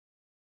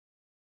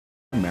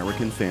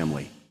American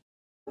family.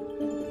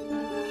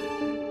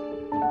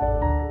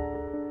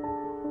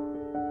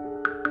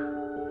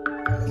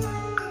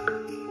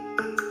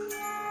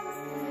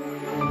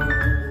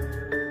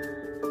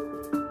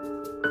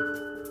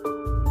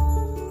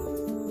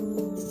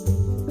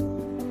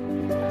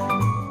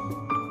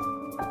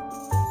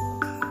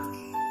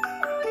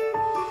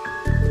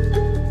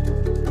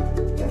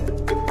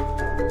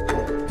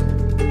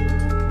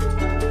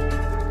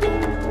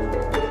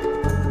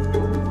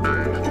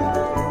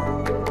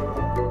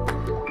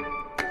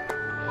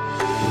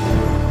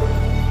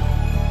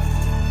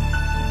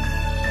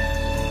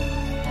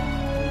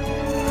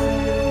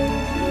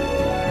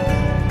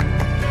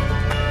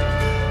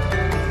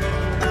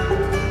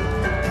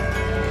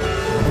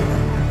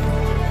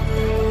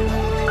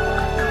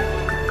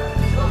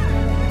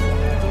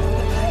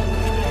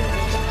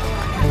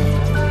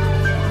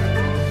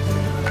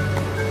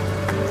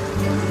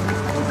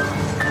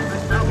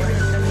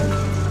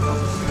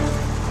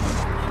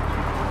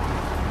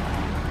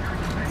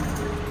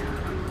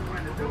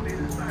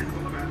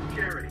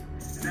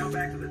 Now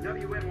back to the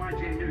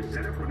WNYJ News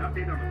Center for an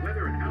update on the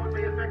weather and how it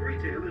may affect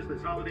retailers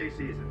this holiday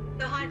season.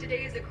 The high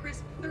today is a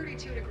crisp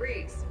 32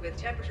 degrees, with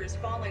temperatures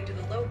falling to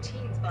the low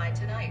teens by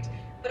tonight.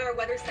 But our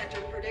weather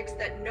center predicts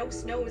that no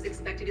snow is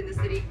expected in the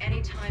city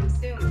anytime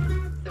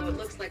soon. So it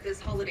looks like this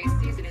holiday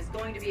season is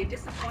going to be a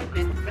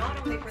disappointment, not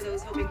only for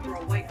those hoping for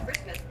a white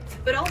Christmas,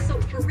 but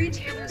also for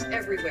retailers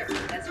everywhere,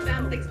 as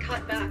families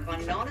cut back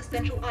on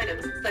non-essential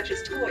items such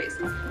as toys.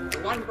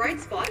 One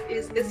bright spot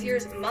is this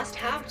year's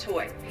must-have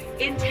toy.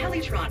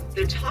 Intelitron,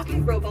 the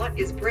talking robot,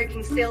 is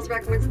breaking sales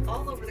records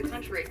all over the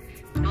country.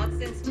 Not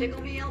since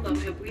Tickle Me Elmo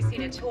have we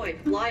seen a toy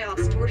fly off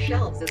store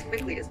shelves as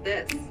quickly as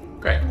this.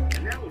 Great.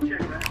 And now we'll check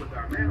back with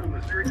our man on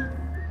the street.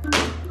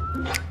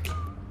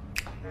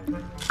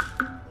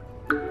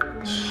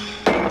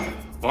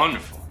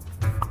 Wonderful.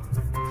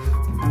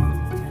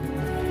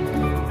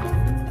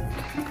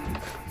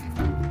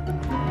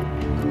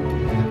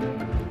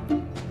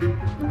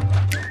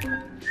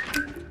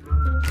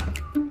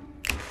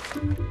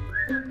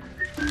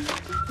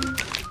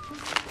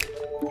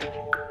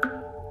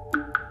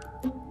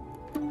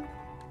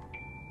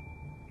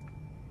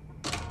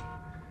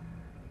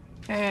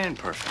 And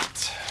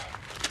perfect.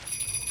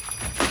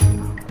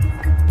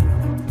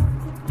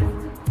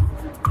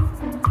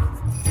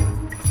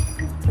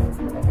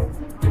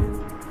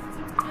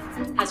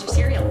 How's your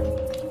cereal?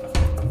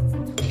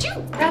 Would you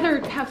rather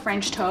have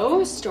French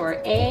toast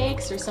or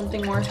eggs or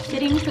something more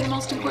fitting for the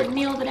most important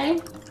meal of the day?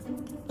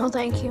 No,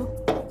 thank you.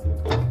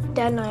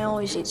 Dad and I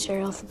always eat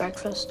cereal for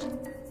breakfast.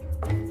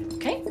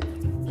 Okay.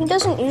 He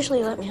doesn't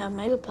usually let me have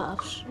Mega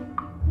Puffs.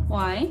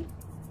 Why?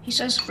 He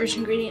says the first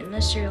ingredient in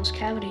this cereal is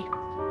cavity.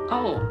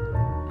 Oh,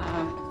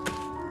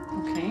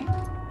 okay.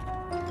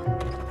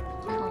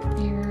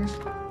 Healthier.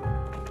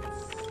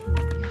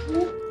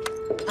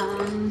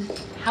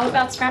 How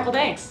about scrambled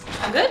eggs?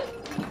 I'm good?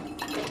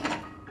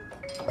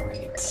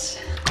 Great.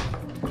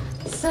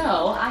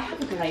 So, I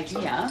have a good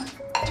idea.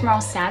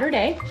 Tomorrow's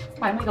Saturday.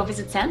 Why don't we go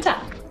visit Santa?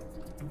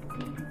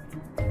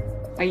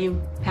 Are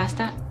you past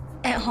that?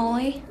 Aunt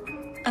Holly,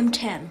 I'm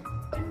 10.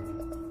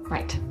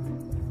 Right.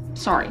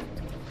 Sorry.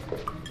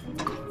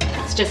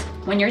 It's just,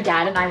 when your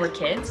dad and I were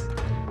kids,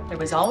 there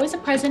was always a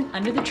present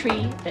under the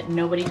tree that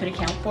nobody could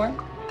account for.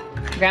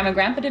 Grandma and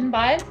Grandpa didn't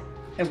buy it.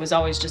 It was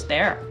always just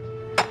there,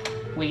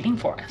 waiting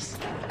for us.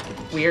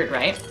 Weird,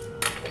 right?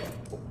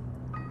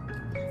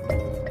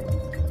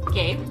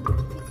 Gabe?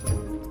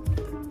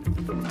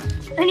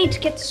 I need to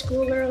get to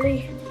school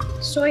early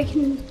so I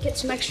can get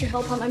some extra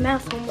help on my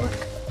math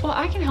homework. Well,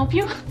 I can help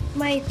you.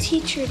 My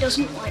teacher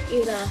doesn't want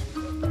you to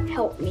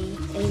help me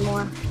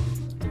anymore.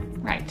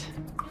 Right.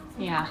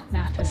 Yeah,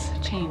 math has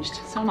changed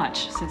so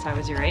much since I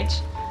was your age.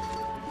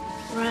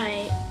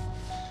 Right.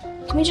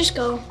 Can we just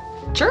go?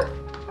 Sure.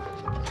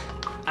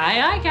 Aye,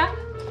 aye, Cap.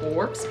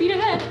 Warp speed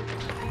ahead.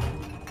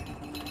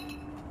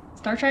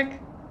 Star Trek?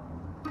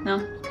 No,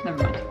 never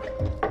mind.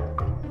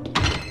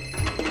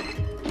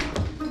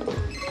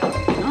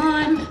 Hang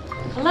on.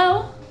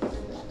 Hello?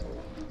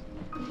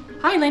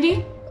 Hi,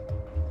 Lindy.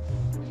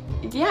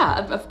 Yeah,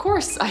 of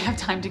course I have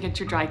time to get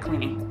your dry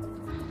cleaning.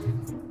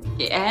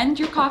 And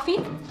your coffee?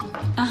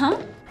 Uh-huh.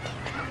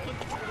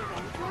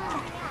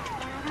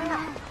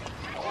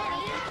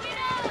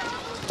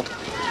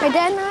 My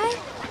dad and I,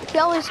 we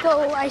always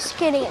go ice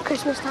skating at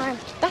Christmas time.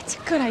 That's a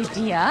good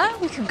idea.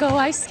 We could go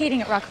ice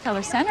skating at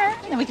Rockefeller Center,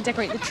 and then we could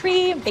decorate the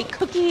tree and bake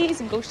cookies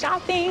and go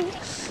shopping.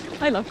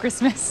 I love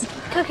Christmas.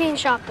 Cooking and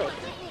shopping.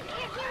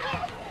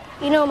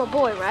 You know I'm a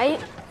boy,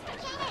 right?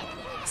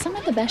 Some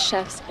of the best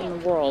chefs in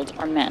the world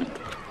are men.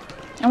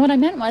 And what I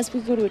meant was we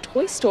could go to a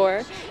toy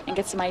store and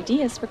get some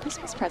ideas for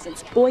Christmas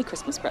presents, boy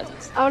Christmas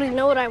presents. I already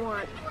know what I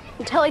want.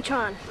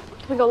 Intelitron.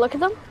 Can we go look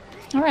at them?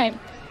 All right,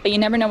 but you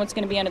never know what's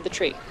going to be under the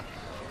tree.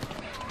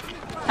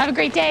 Have a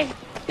great day.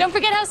 Don't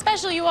forget how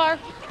special you are.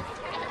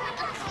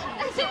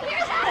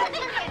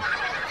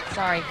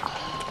 Sorry.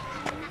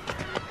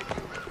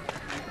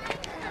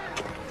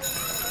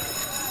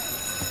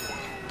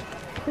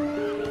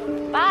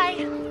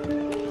 Bye.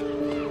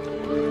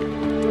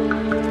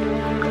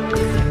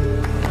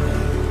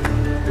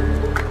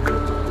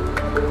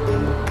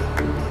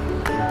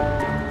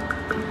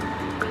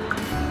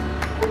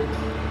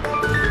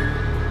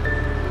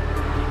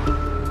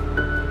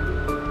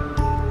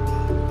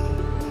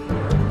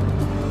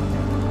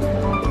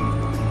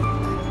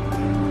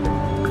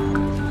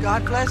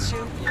 God bless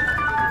you.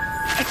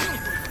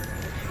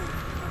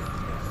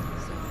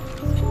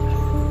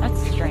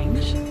 That's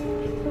strange.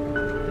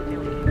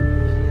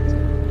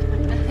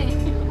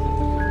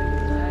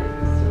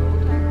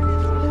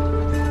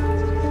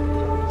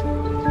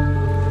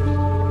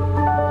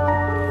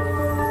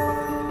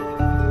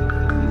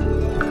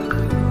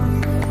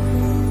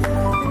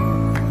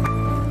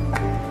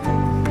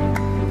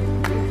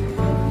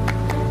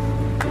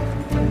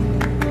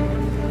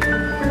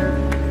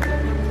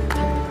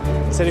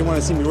 Said he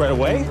wanted to see me right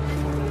away?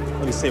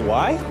 Let me say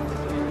why?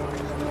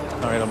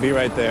 All right, I'll be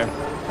right there.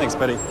 Thanks,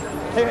 Betty.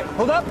 Hey, hey,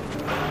 hold up.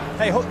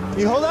 Hey,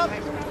 you hold up?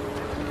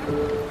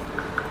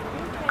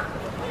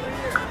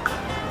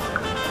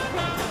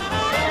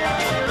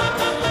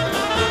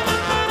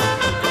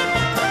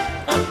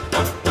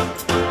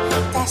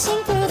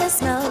 Dashing through the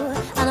snow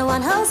on a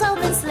one-horse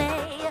open sleigh.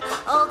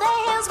 All the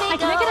hills we Hi,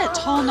 can I get a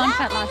tall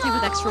non-fat latte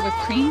with extra whipped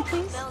cream,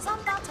 please?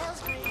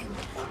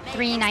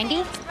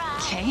 $3.90.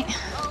 Okay.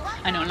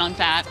 I know,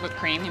 non-fat whipped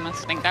cream. You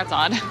must think that's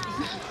odd.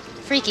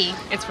 Freaky.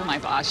 It's for my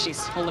boss.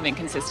 She's full of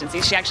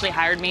inconsistencies. She actually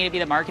hired me to be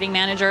the marketing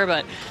manager,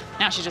 but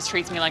now she just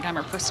treats me like I'm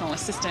her personal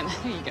assistant.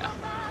 Here you go.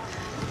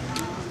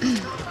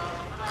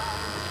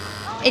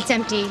 It's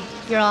empty.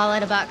 You're all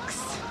out of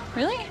bucks.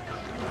 Really?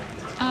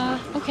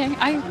 Okay.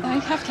 I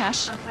have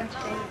cash.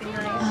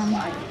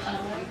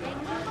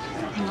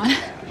 Hang on.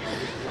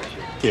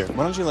 Here,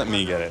 why don't you let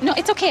me get it? No,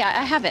 it's okay.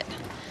 I have it.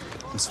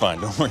 It's fine.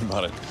 Don't worry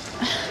about it.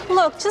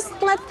 Look, just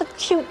let the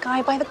cute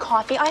guy buy the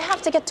coffee. I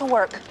have to get to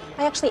work.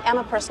 I actually am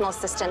a personal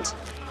assistant.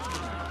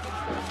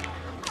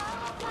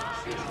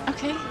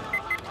 Okay.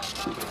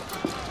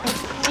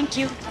 Thank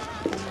you.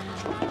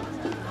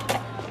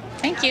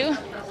 Thank you.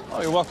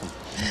 Oh, you're welcome.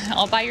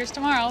 I'll buy yours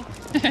tomorrow.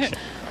 I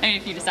mean,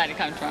 if you decide to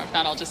come tomorrow. If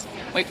not, I'll just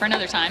wait for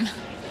another time.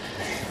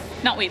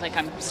 Not wait like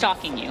I'm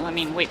stalking you. I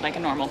mean, wait like a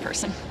normal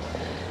person.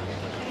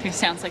 Who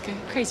sounds like a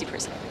crazy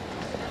person.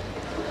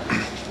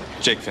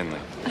 Jake Finley.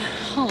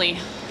 Holly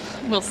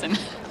Wilson.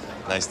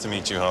 Nice to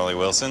meet you, Holly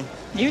Wilson.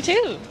 You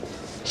too,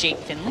 Jake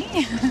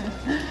Finley.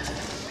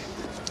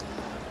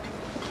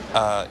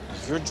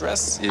 Your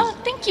dress is... Oh,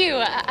 thank you.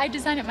 I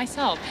designed it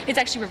myself. It's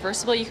actually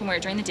reversible. You can wear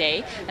it during the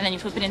day, and then you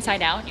flip it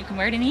inside out. You can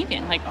wear it in the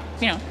evening, like,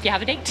 you know, if you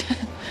have a date.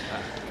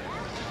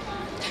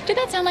 Did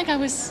that sound like I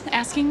was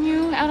asking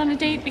you out on a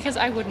date? Because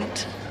I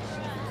wouldn't.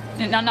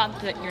 Not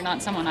that you're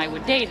not someone I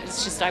would date.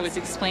 It's just I was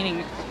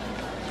explaining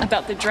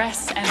about the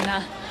dress,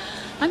 and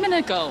I'm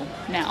gonna go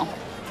now.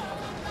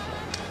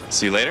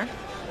 See you later?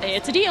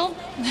 It's a deal.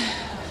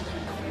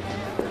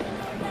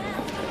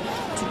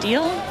 It's a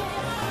deal?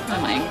 What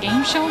am I, a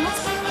game show?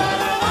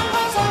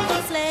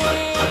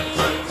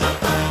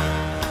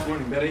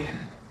 Morning, Betty.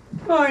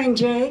 Morning,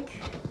 Jake.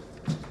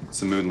 What's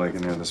the mood like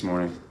in there this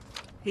morning?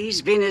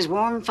 He's been his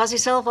warm, fuzzy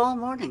self all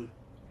morning.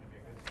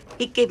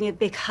 He gave me a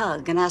big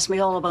hug and asked me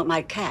all about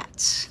my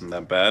cats. Isn't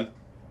that bad?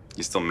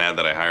 You still mad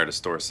that I hired a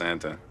store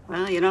Santa?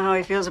 Well, you know how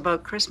he feels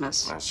about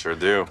Christmas. I sure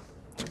do.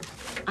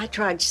 I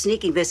tried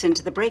sneaking this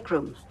into the break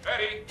room.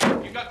 Betty,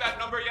 you got that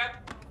number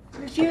yet?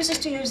 Refuses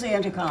to use the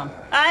intercom.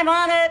 I'm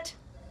on it.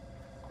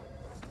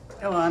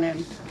 Go on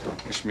in.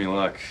 Wish me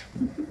luck.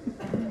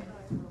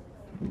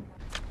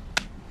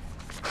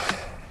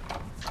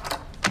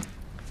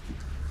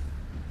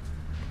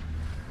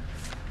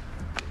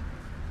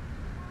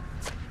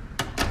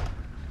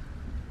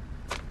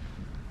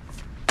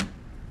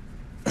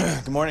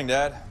 Good morning,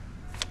 Dad.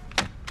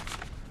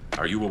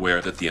 Are you aware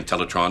that the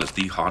Intellitron is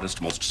the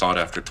hottest, most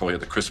sought-after toy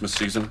of the Christmas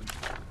season?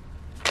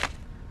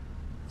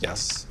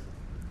 Yes.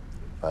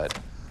 But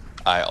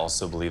I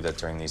also believe that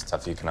during these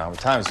tough economic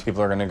times,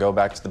 people are going to go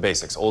back to the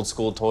basics. Old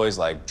school toys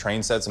like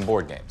train sets and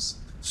board games.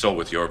 So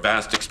with your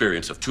vast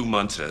experience of 2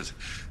 months as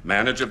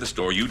manager of the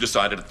store, you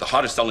decided that the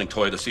hottest selling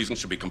toy of the season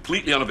should be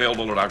completely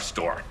unavailable at our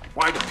store.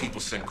 Why do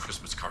people send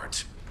Christmas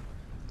cards?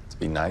 To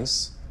be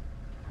nice.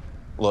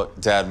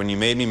 Look, Dad, when you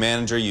made me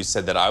manager, you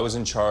said that I was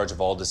in charge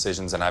of all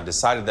decisions, and I've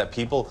decided that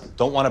people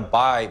don't want to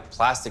buy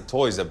plastic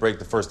toys that break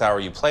the first hour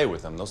you play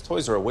with them. Those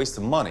toys are a waste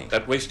of money.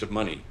 That waste of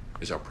money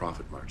is our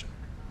profit margin.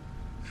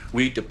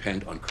 We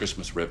depend on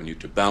Christmas revenue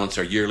to balance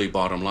our yearly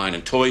bottom line,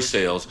 and toy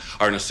sales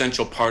are an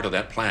essential part of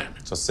that plan.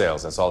 So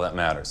sales, that's all that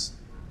matters.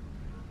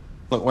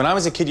 Look, when I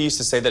was a kid, you used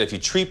to say that if you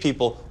treat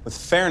people with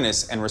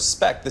fairness and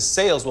respect, the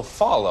sales will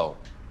follow.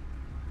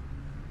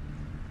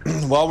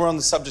 While we're on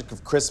the subject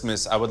of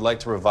Christmas, I would like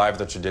to revive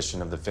the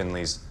tradition of the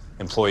Finleys'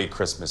 employee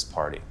Christmas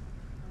party.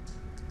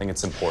 I think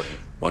it's important.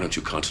 Why don't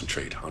you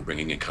concentrate on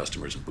bringing in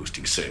customers and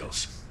boosting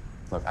sales?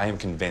 Look, I am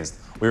convinced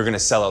we were going to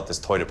sell out this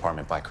toy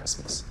department by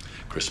Christmas.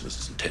 Christmas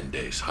is in 10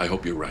 days. I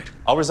hope you're right.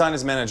 I'll resign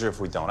as manager if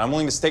we don't. I'm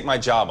willing to stake my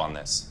job on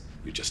this.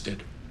 You just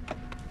did.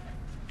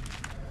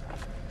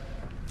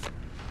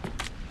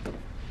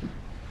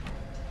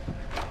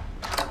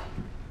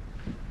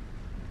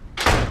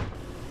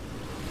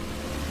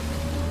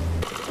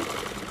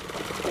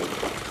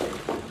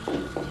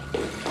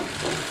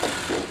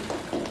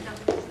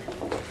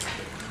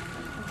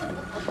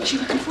 Is she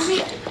looking for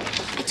me?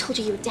 I told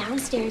you were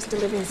downstairs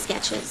delivering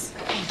sketches.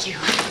 Thank you.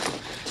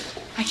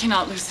 I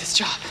cannot lose this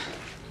job.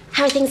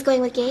 How are things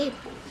going with Gabe?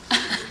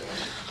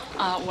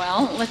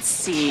 Well, let's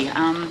see.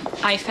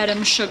 I fed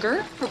him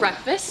sugar for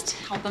breakfast,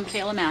 helped him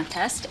fail a math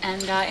test,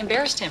 and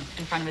embarrassed him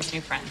in front of his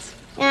new friends.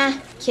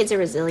 Kids are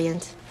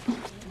resilient.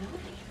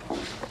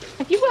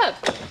 Have you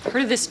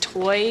heard of this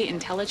toy,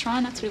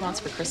 Intellitron? That's what he wants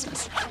for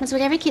Christmas. That's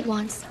what every kid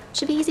wants.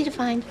 Should be easy to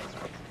find.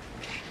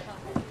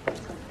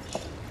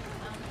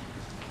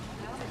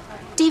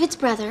 David's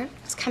brother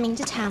is coming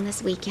to town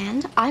this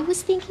weekend. I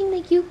was thinking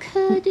that you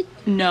could...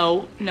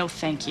 No,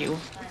 thank you.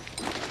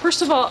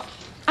 First of all,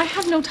 I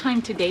have no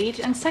time to date,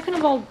 and second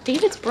of all,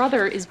 David's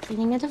brother is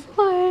getting a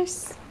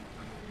divorce.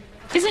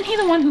 Isn't he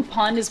the one who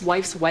pawned his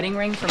wife's wedding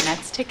ring for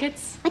Mets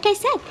tickets? Like I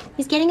said,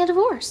 he's getting a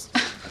divorce.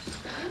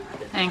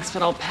 Thanks,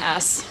 but I'll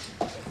pass.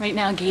 Right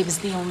now, Gabe is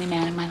the only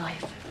man in my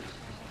life.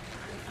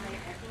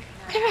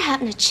 Whatever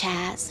happened to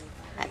Chaz?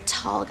 That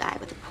tall guy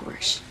with the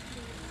Porsche.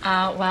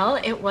 Well,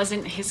 it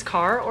wasn't his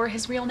car or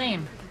his real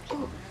name.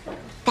 Ooh,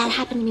 that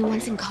happened to me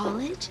once in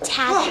college.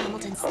 Taz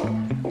Hamilton's.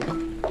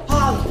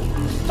 Holly,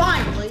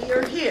 finally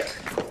you're here.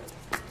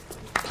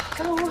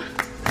 Go.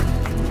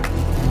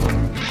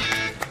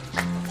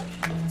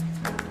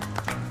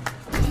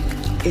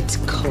 It's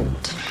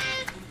cold.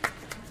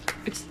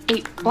 It's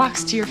 8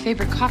 blocks to your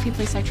favorite coffee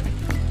place I tried.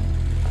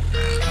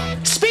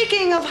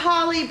 Speaking of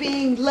Holly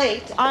being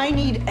late, I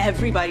need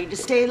everybody to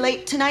stay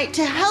late tonight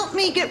to help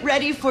me get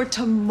ready for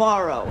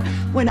tomorrow,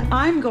 when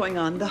I'm going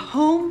on the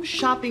Home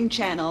Shopping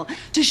Channel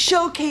to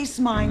showcase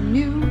my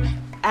new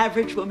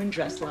Average Woman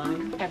dress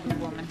line. Every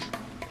woman.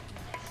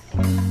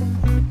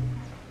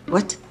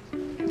 What?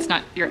 It's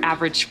not your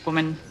average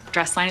woman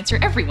dress line, it's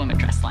your every woman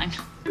dress line.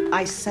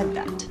 I said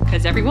that.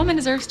 Because every woman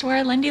deserves to wear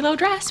a Lindy Low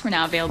dress. We're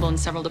now available in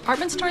several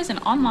department stores and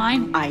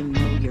online. I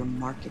know your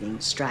marketing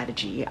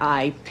strategy.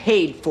 I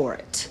paid for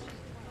it.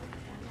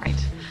 Right.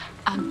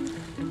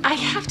 I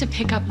have to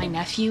pick up my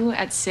nephew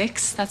at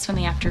 6. That's when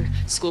the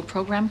after-school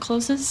program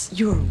closes.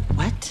 Your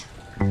what?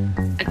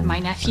 My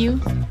nephew,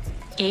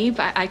 Abe.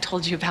 I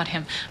told you about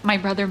him. My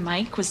brother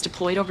Mike was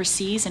deployed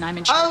overseas, and I'm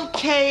in charge.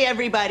 Okay,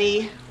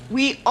 everybody.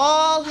 We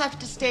all have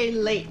to stay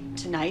late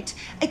tonight,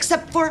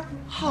 except for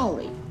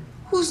Holly,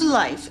 whose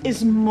life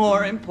is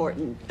more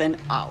important than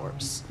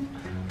ours.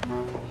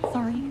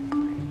 Sorry.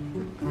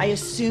 I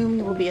assume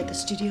you will be at the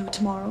studio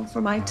tomorrow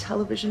for my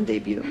television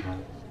debut.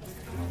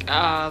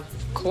 Of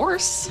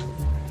course.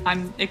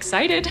 I'm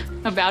excited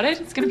about it.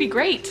 It's gonna be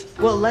great.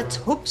 Well, let's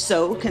hope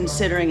so,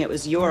 considering it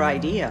was your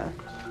idea.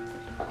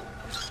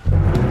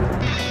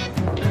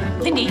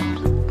 Lindy,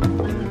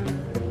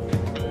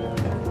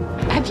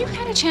 have you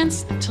had a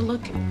chance to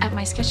look at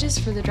my sketches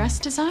for the dress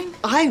design?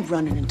 I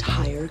run an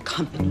entire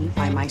company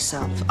by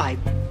myself. I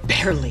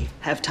barely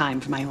have time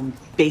for my own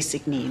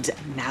basic needs,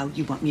 and now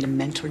you want me to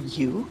mentor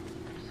you?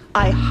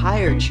 I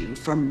hired you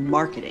for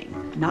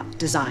marketing, not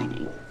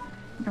designing.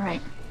 All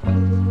right.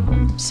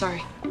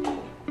 Sorry.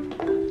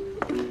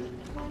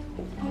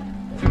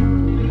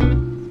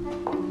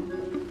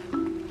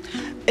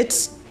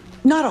 It's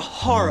not a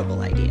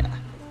horrible idea,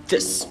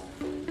 this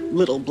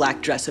little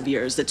black dress of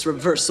yours that's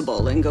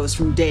reversible and goes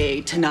from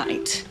day to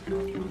night. I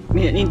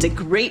mean, it needs a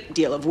great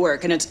deal of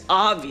work, and it's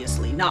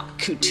obviously not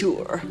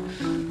couture.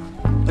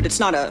 But it's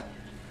not a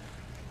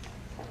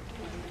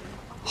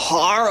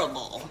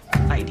horrible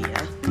idea.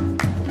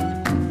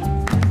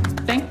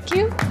 Thank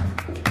you.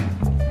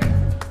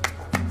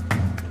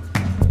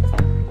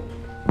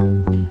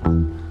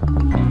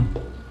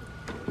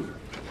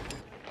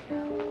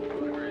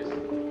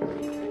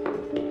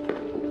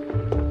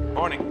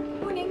 Morning.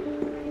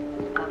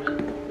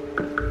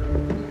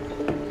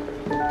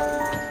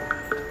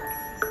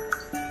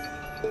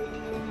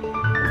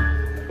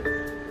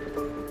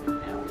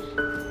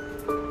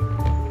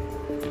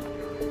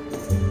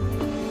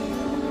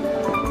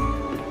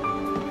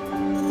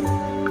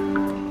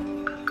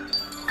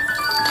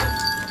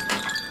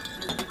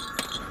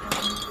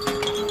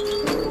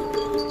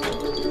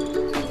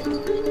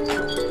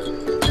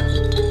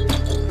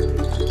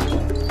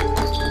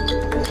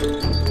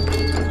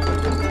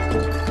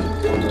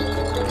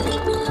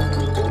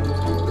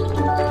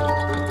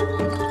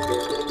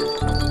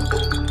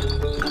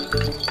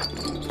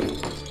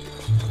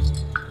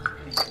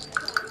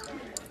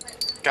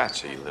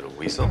 Gotcha, you little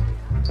weasel.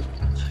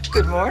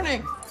 Good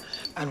morning,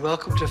 and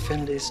welcome to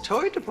Finley's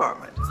toy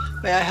department.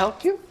 May I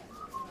help you?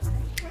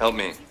 Help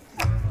me.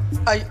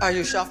 Are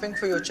you shopping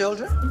for your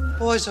children,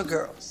 boys or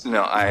girls?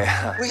 No,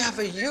 We have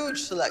a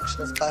huge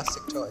selection of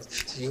plastic toys,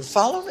 so you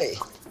follow me.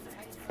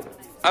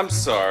 I'm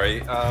sorry.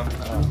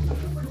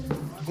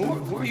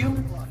 Who are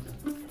you?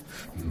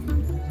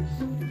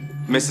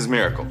 Mrs.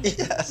 Miracle.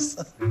 Yes.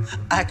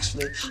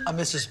 Actually, I'm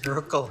Mrs.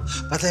 Merkel,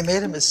 but they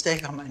made a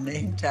mistake on my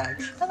name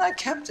tag, and I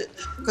kept it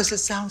because it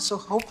sounds so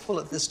hopeful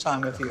at this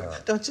time of year,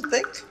 don't you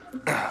think?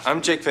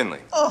 I'm Jake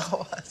Finley.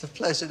 Oh, it's a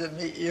pleasure to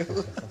meet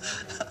you.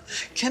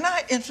 Can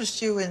I interest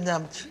you in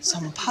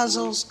some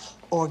puzzles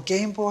or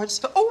game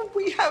boards? Oh,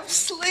 we have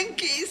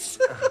slinkies.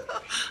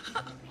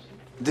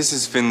 This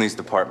is Finley's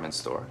department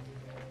store.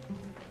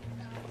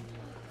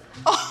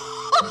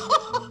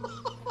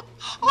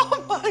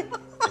 Oh my,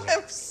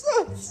 I'm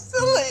so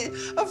silly.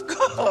 Of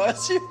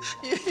course.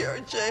 You're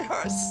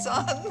J.R.'s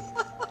son.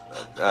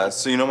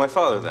 So you know my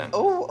father then?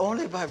 Oh,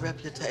 only by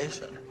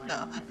reputation.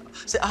 No.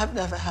 See, I've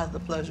never had the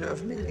pleasure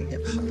of meeting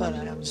him, but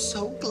I am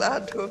so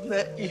glad to have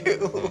met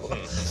you.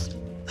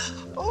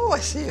 Oh, I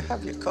see you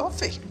have your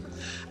coffee.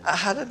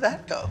 How did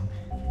that go?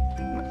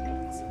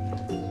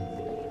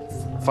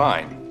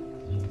 Fine.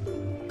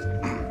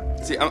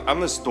 See, I'm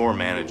the store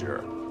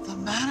manager. The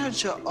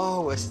manager,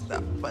 oh, isn't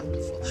that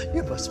wonderful?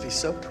 You must be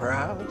so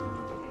proud.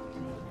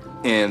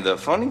 And the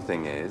funny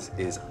thing is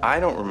I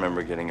don't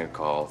remember getting a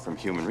call from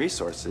Human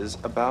Resources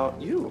about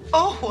you.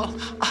 Oh, well,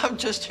 I'm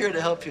just here to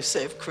help you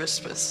save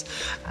Christmas.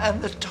 And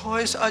the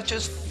toys are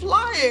just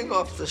flying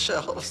off the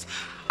shelves.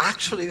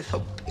 Actually,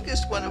 the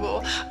biggest one of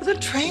all, the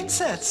train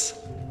sets.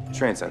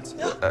 Train sets?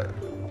 Yeah.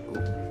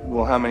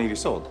 Well, how many have you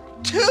sold?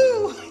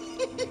 2.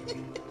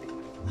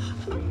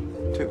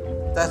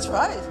 2. That's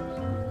right.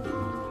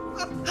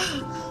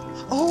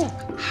 Oh,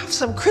 have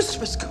some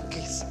Christmas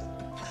cookies.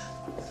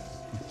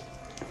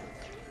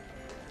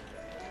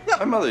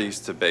 My mother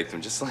used to bake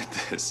them just like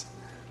this.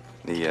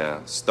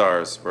 The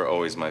stars were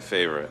always my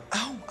favorite.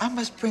 Oh, I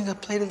must bring a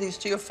plate of these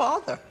to your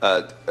father.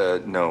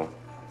 No.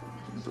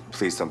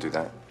 Please don't do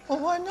that. Well,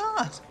 why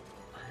not?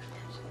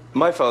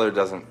 My father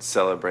doesn't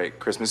celebrate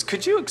Christmas.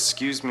 Could you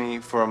excuse me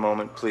for a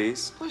moment,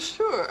 please? Well,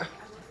 sure.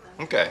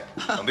 Okay.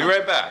 I'll be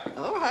right back.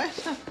 All right.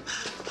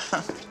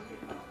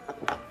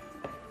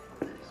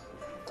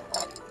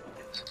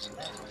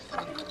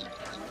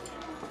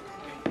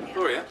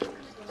 Gloria,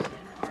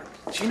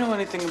 do you know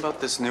anything about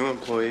this new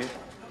employee?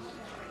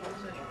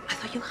 I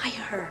thought you hired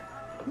her.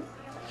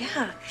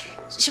 Yeah.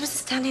 She was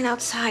standing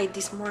outside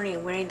this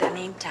morning wearing the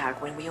name tag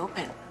when we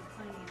opened.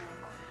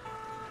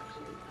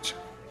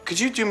 Could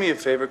you do me a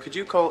favor? Could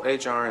you call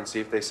HR and see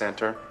if they sent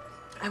her?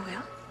 I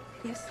will.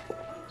 Yes.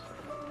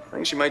 I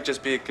think she might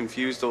just be a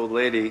confused old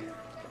lady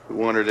who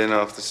wandered in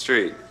off the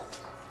street.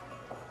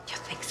 You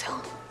think so?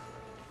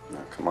 No,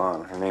 come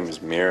on. Her name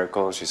is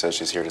Miracle. She says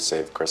she's here to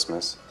save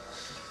Christmas.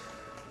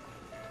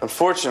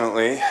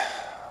 Unfortunately,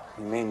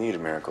 we may need a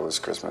miracle this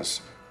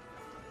Christmas.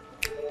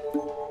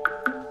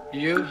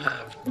 You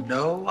have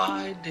no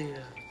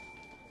idea.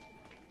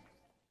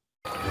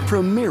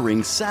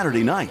 Premiering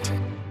Saturday night.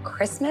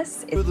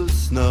 Christmas Through the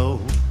snow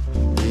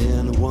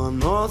in a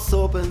one-horse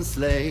open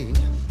sleigh.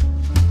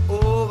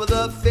 Over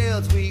the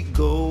fields we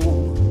go.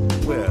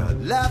 We're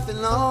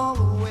laughing all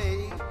the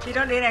way. If you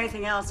don't need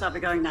anything else, I'll be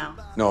going now.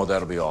 No,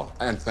 that'll be all.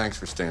 And thanks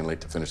for staying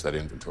late to finish that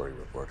inventory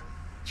report.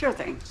 Sure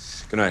thing.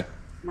 Good night.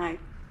 Night.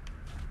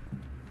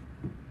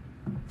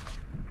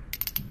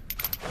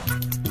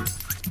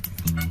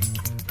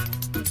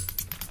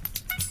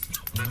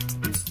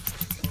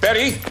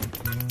 Betty!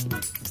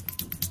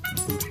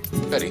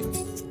 Betty,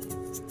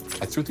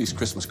 I threw these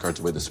Christmas cards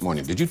away this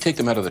morning. Did you take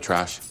them out of the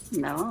trash?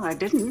 No, I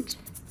didn't.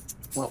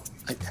 Well,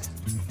 I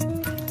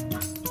don't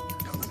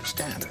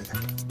understand.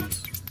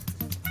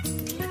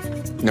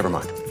 Never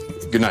mind.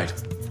 Good night.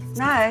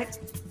 Night.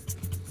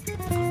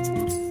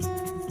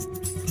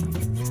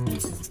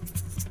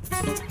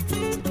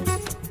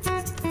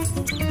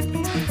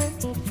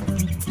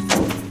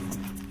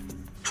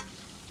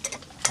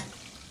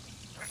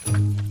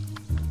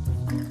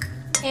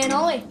 And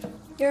Ollie,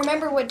 you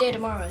remember what day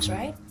tomorrow is,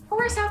 right? Of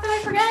course, how could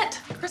I forget?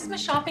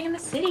 Christmas shopping in the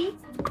city.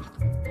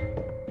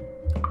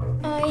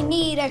 I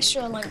need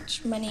extra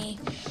lunch money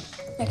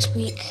next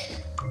week.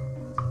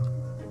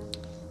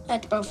 I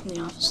had to borrow from the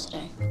office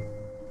today.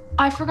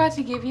 I forgot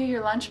to give you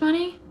your lunch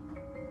money?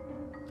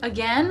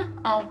 Again?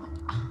 Oh,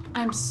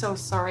 I'm so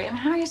sorry. And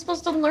how are you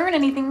supposed to learn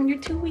anything when you're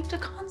too weak to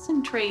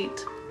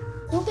concentrate?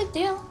 No big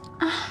deal.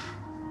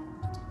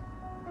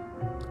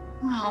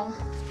 Well,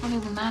 other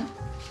than that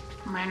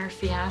minor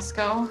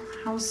fiasco,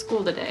 how was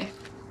school today?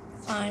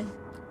 Fine.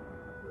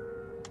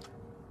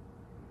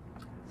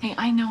 Hey,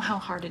 I know how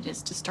hard it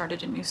is to start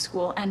at a new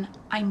school, and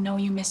I know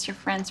you miss your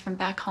friends from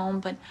back home,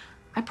 but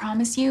I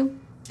promise you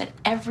that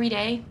every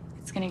day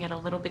it's gonna get a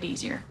little bit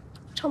easier.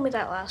 You told me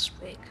that last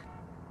week.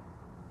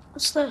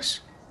 What's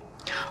this?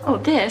 Oh,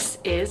 this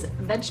is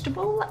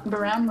vegetable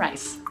brown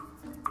rice.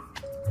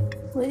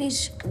 What are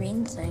these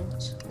green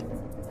things?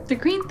 The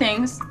green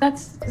things,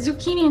 that's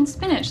zucchini and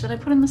spinach that I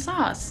put in the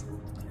sauce.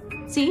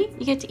 See,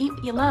 you get to eat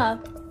what you love,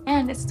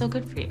 and it's still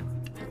good for you.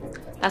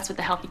 That's what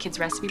the Healthy Kids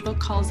recipe book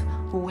calls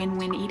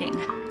win-win eating.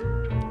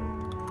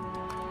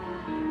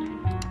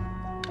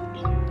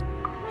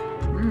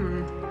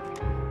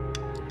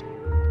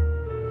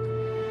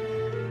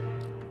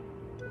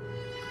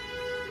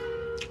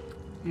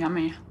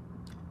 Yummy.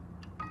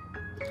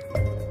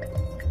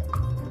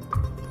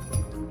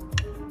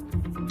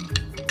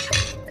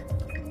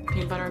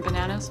 Peanut butter and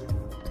bananas?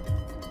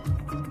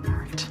 All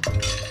right.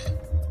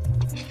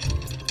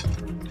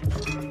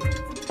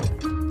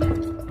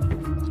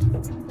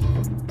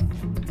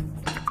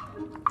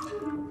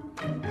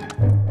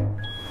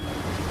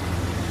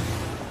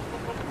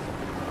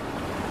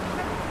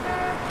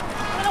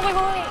 Oh,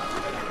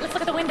 wait. Let's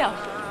look at the window.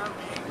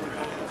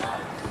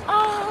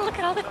 Oh, look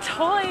at all the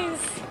toys.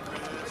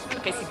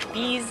 Okay, so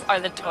these are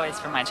the toys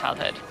from my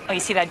childhood. Oh, you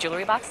see that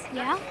jewelry box?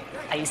 Yeah?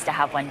 I used to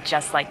have one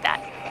just like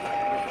that.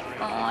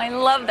 Oh, I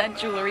love that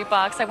jewelry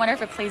box. I wonder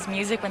if it plays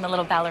music when the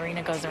little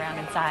ballerina goes around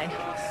inside.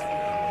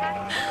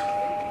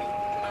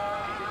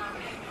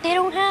 They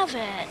don't have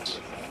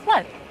it.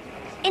 What?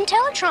 In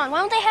Teletron,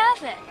 why don't they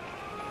have it?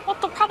 Well,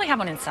 they'll probably have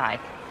one inside.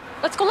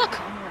 Let's go look.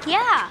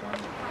 Yeah.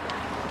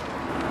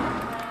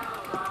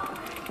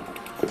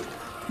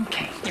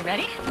 Okay, you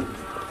ready?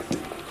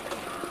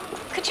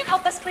 Could you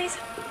help us, please?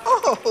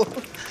 Oh,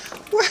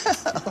 well,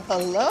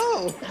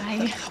 hello.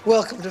 Hi.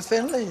 Welcome to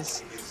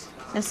Finley's.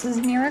 This is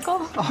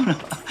Miracle? Oh, no.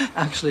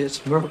 Actually,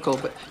 it's Miracle,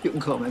 but you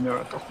can call me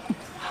Miracle.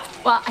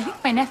 Well, I think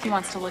my nephew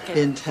wants to look at...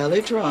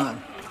 Intellitron.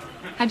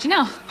 How'd you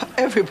know?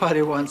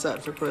 Everybody wants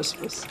that for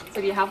Christmas. So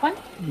do you have one?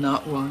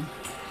 Not one.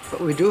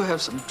 But we do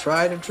have some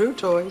tried and true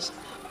toys.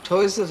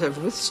 Toys that have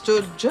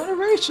withstood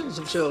generations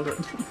of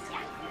children.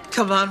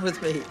 Come on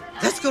with me.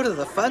 Let's go to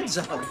the fun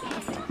zone.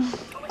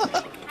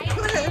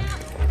 Go ahead.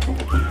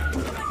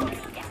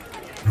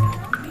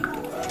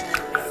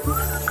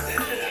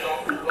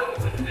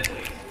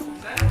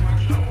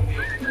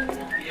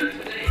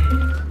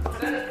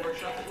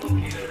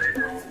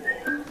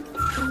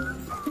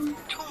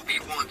 Toby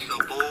wants a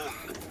bone.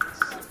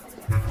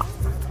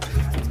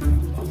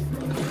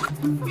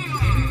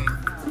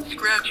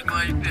 Scratch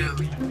my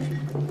belly.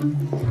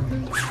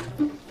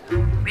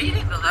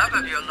 Meeting the love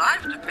of your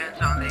life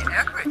depends on the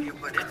effort you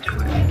put into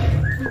it.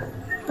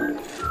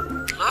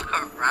 Look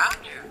around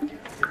you.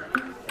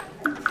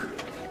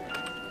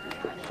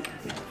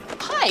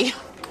 Hi.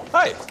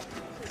 Hi.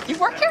 You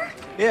work here?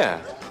 Yeah.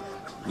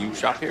 You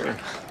shop here?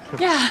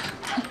 Yeah.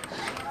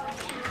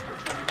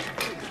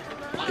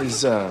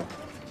 Is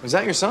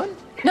that your son?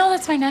 No,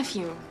 that's my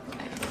nephew.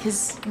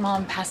 His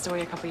mom passed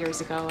away a couple years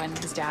ago, and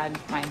his dad,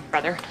 my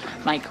brother,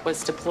 Mike,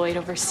 was deployed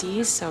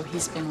overseas, so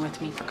he's been with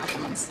me for a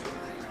couple months.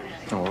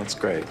 Oh, well, that's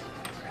great.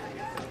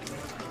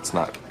 It's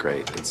not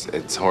great.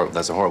 It's horrible.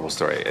 That's a horrible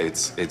story.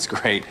 It's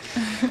great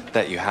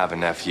that you have a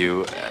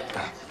nephew.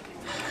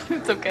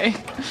 It's okay.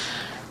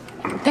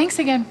 Thanks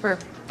again for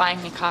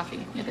buying me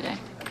coffee the other day.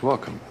 You're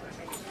welcome.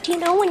 Do you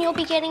know when you'll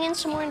be getting in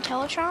some more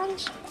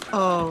Intellitrons?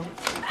 Oh,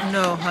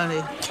 no,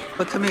 honey.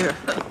 But come here.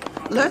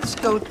 Let's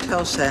go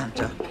tell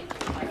Santa.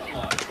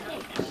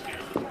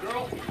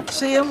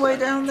 See him way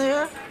down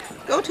there?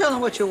 Go tell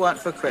him what you want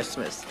for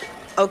Christmas.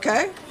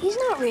 Okay? He's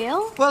not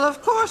real. Well,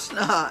 of course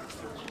not.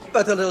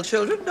 But the little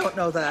children don't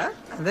know that.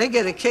 And they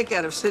get a kick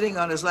out of sitting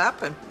on his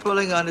lap and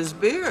pulling on his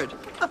beard.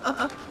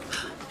 I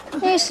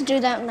used to do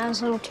that when I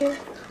was little, too.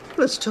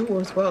 Well, it's still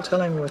worthwhile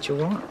telling him what you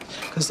want,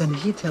 because then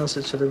he tells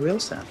it to the real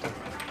Santa.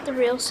 The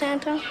real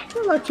Santa?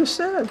 Well, like you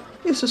said,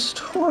 he's a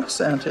store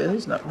Santa.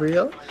 He's not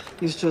real.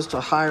 He's just a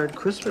hired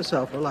Christmas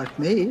helper like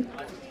me.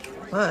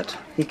 But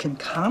he can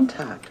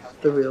contact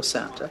the real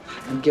Santa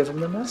and give him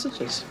the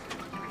messages.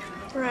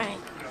 Right.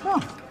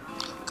 Oh,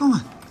 go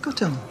on. Go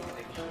tell him.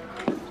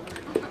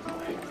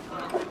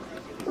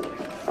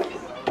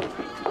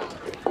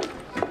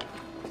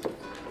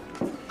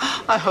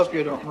 I hope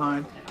you don't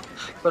mind,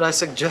 but I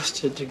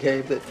suggested to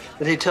Gabe that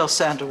he tell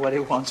Santa what he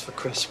wants for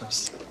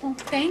Christmas. Well,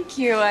 thank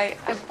you. I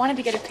wanted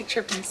to get a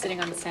picture of him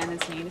sitting on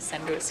Santa's knee to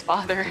send to his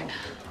father.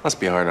 Must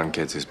be hard on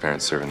kids whose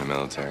parents serve in the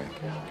military,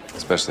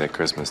 especially at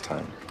Christmas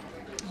time.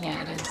 Yeah,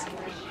 it is.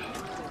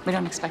 We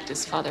don't expect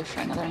his father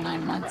for another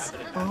 9 months.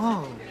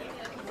 Oh,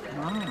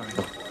 my.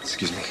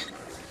 Excuse me.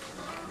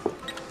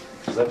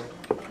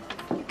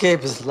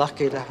 Gabe is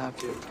lucky to have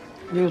you.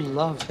 You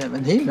love him,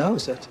 and he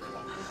knows it.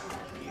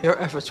 Your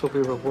efforts will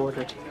be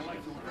rewarded.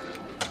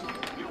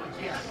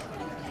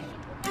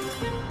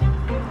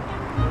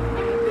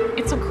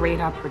 It's a great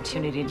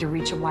opportunity to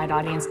reach a wide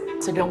audience,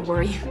 so don't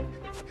worry.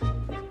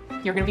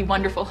 You're gonna be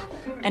wonderful.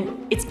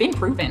 And it's been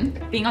proven.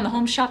 Being on the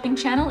Home Shopping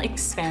Channel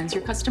expands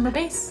your customer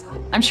base.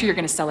 I'm sure you're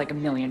gonna sell like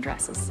 1 million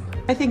dresses.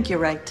 I think you're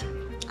right.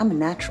 I'm a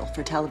natural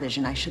for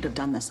television. I should have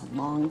done this a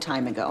long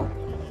time ago.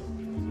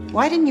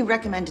 Why didn't you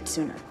recommend it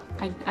sooner?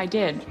 I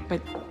did,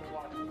 but...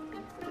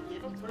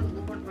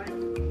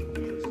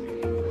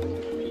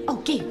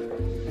 Oh, Gabe.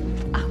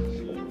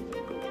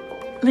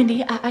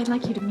 Lindy, I'd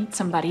like you to meet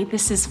somebody.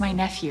 This is my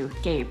nephew,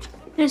 Gabe.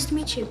 Nice to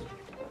meet you.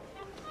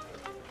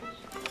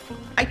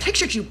 I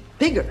pictured you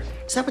bigger.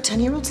 Is that what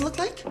 10-year-olds look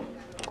like?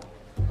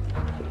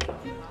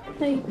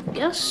 I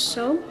guess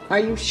so. Are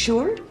you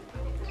sure?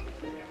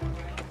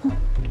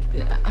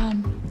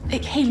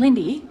 Hey,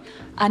 Lindy,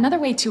 another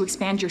way to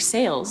expand your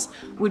sales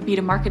would be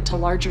to market to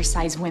larger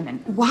size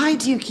women. Why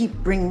do you keep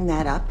bringing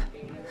that up?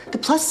 The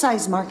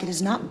plus-size market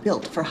is not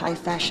built for high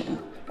fashion.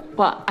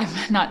 Well, I'm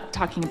not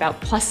talking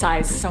about plus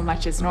size so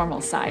much as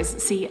normal size.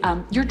 See,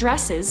 your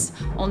dresses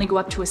only go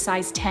up to a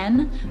size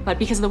 10, but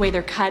because of the way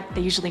they're cut, they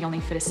usually only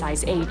fit a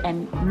size 8,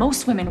 and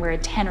most women wear a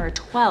 10 or a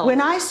 12.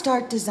 When I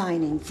start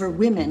designing for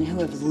women who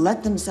have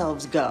let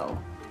themselves go,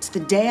 it's the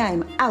day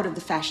I'm out of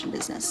the fashion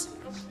business.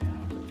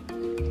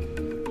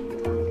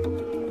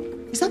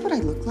 Is that what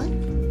I look like?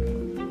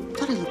 I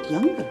thought I looked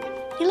younger.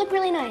 You look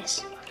really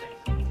nice.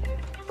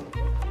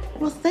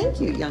 Well,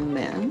 thank you, young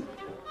man.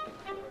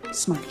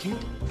 Smart kid.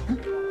 Huh?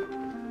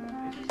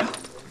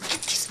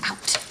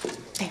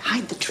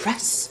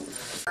 dress.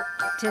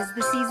 'Tis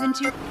the season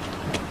to...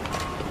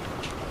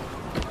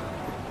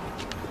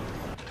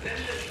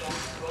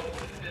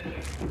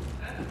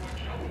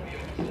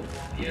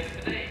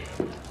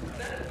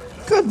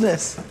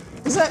 Goodness,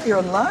 is that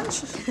your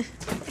lunch?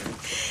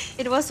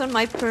 It was on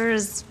my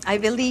purse. I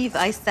believe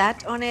I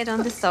sat on it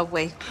on the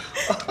subway.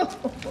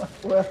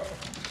 Well,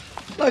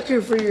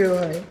 lucky for you,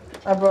 honey.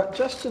 I brought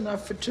just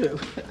enough for two.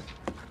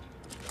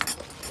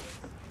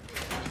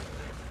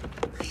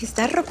 Is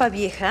that ropa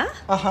vieja?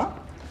 Uh-huh.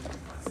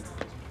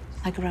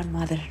 My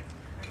grandmother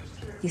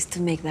used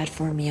to make that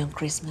for me on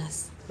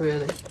Christmas.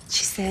 Really?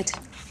 She said,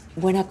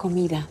 buena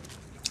comida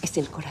es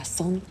el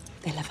corazón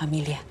de la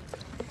familia.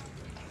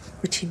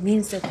 Which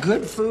means that...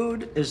 Good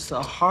food is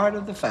the heart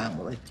of the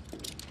family.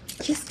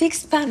 You speak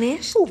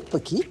Spanish? Un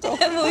poquito.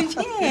 Muy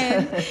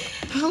bien.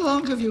 How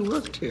long have you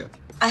worked here?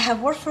 I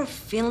have worked for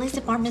Finley's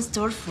department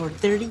store for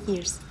 30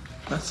 years.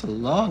 That's a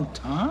long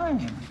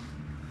time.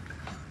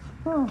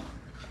 Oh,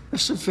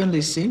 Mr.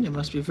 Finley Sr.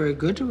 must be very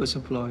good to his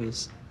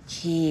employees.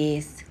 He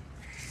is.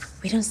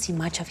 We don't see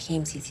much of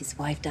him since his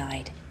wife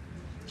died.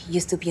 He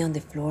used to be on the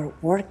floor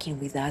working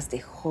with us the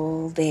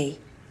whole day.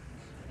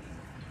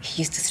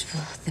 He used to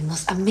throw the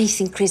most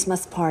amazing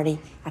Christmas party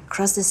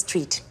across the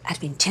street at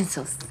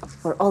Vincenzo's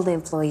for all the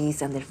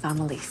employees and their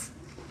families.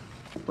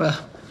 Well,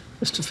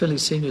 Mr. Finley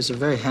Sr. is a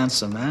very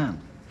handsome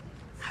man.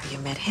 Have you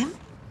met him?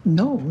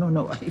 No.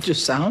 He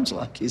just sounds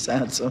like he's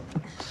handsome.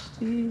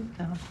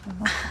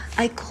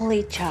 I call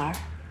HR.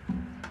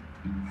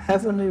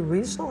 Heavenly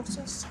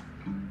Resources?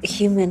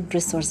 Human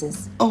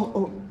resources.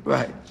 Oh,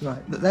 right.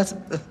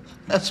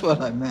 That's what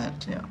I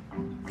meant, yeah.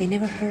 They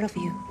never heard of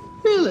you.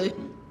 Really?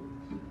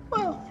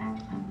 Well,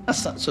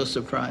 that's not so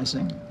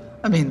surprising.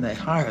 I mean, they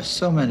hire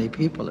so many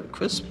people at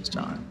Christmas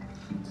time.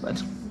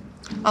 But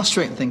I'll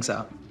straighten things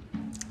out.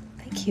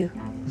 Thank you.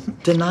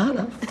 De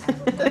nada.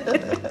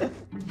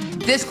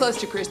 This close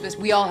to Christmas,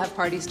 we all have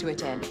parties to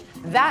attend.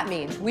 That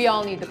means we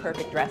all need the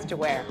perfect dress to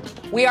wear.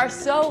 We are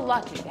so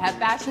lucky to have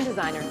fashion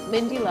designer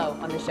Lindy Lowe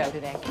on the show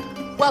today.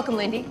 Welcome,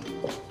 Lindy.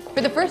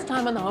 For the first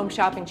time on the Home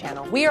Shopping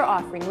Channel, we are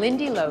offering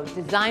Lindy Lowe's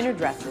designer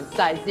dresses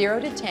size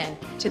 0 to 10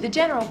 to the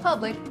general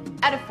public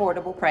at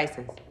affordable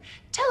prices.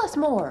 Tell us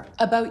more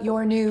about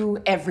your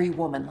new Every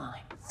Woman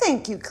line.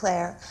 Thank you,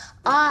 Claire.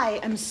 I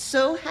am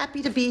so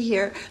happy to be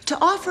here to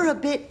offer a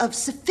bit of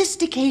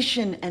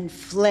sophistication and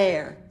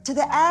flair to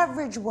the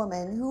average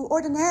woman who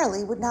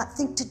ordinarily would not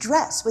think to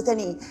dress with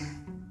any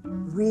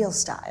real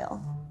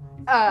style.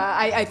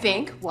 I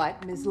think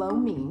what Ms. Lowe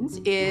means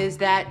is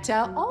that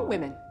all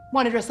women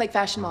want to dress like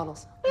fashion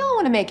models. We all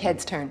want to make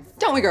heads turn,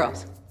 don't we,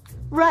 girls?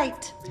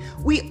 Right.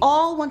 We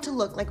all want to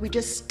look like we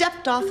just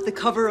stepped off the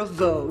cover of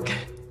Vogue.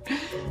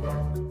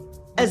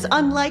 As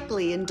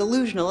unlikely and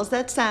delusional as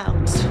that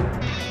sounds.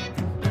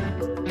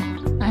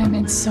 I am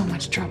in so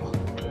much trouble.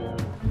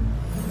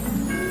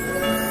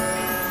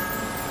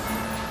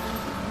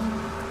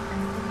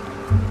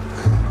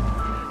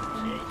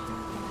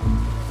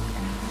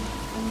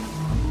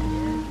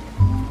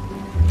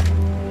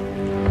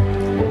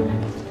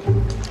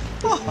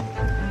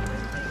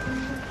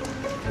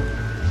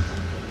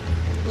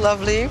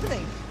 Lovely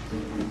evening.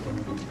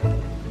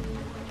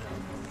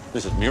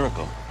 This is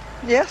Miracle.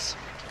 Yes?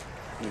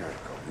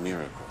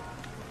 Miracle.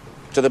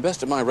 To the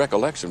best of my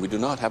recollection, we do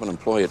not have an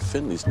employee at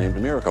Finley's named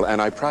Miracle,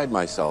 and I pride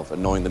myself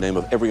in knowing the name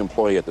of every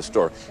employee at the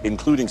store,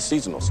 including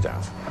seasonal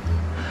staff.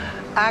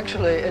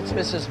 Actually, it's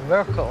Mrs.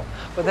 Merkel,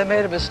 but they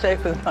made a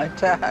mistake with my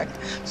tag,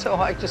 so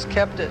I just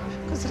kept it,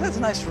 because it has a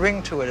nice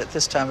ring to it at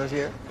this time of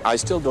year. I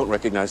still don't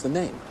recognize the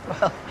name.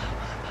 Well,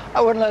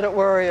 I wouldn't let it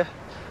worry you.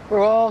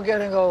 We're all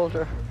getting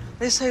older.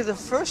 They say the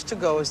first to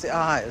go is the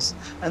eyes,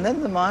 and then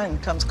the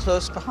mind comes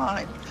close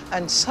behind.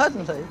 And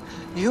suddenly,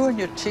 you and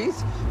your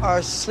teeth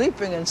are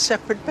sleeping in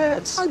separate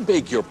beds. I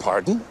beg your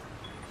pardon?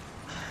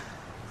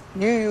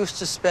 You used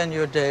to spend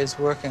your days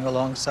working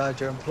alongside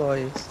your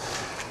employees.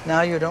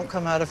 Now you don't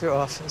come out of your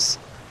office.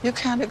 You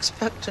can't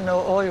expect to know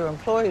all your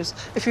employees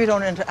if you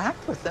don't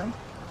interact with them.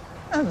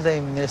 And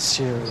they miss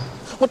you.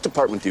 What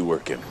department do you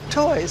work in?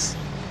 Toys.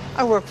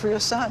 I work for your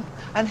son,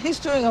 and he's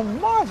doing a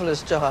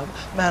marvelous job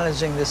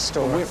managing this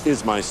store. Where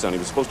is my son? He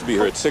was supposed to be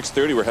here at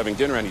 6:30. We're having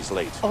dinner and he's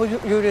late. Oh,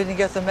 you didn't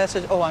get the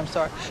message? Oh, I'm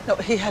sorry. No,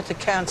 he had to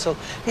cancel.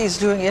 He's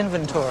doing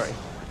inventory.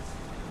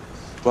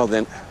 Well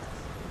then,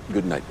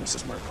 good night,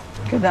 Mrs. Merkel.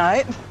 Good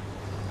night.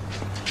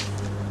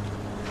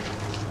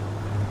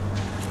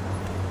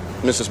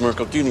 Mrs.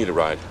 Merkel, do you need a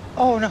ride?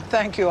 Oh, no,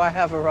 thank you. I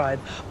have a ride.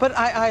 But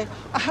I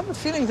have a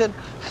feeling that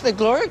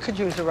Gloria could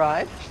use a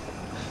ride.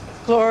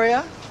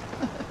 Gloria?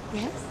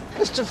 Yes?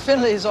 Mr.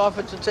 Finley's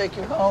offered to take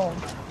you home.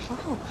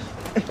 Oh.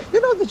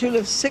 You know that you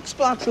live 6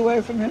 blocks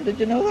away from him? Did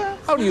you know that?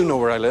 How do you know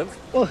where I live?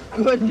 Well,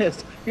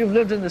 goodness. You've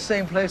lived in the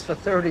same place for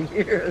 30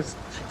 years.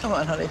 Come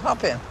on, honey,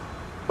 hop in.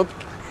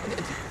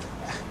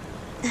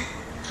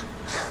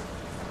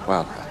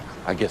 Well,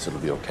 I guess it'll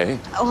be okay.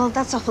 Well,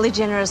 that's awfully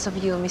generous of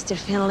you, Mr.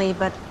 Finley,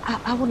 but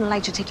I wouldn't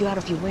like to take you out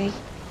of your way.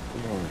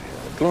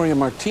 Gloria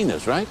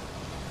Martinez, right?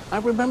 I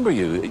remember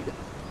you.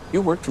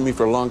 You worked for me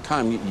for a long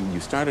time. You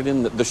started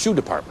in the shoe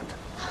department.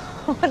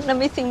 What an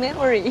amazing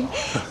memory.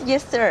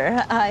 Yes,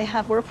 sir. I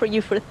have worked for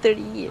you for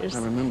 30 years.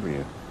 I remember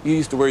you. You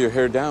used to wear your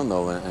hair down,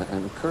 though,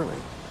 and curly.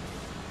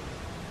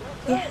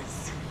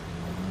 Yes.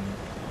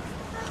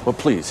 Well,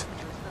 please.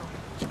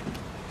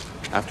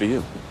 After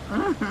you.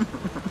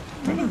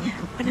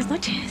 Buenas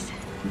noches.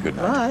 Good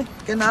night. Bye.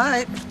 Good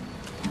night.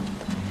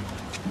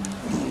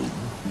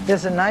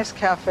 There's a nice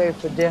cafe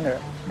for dinner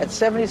at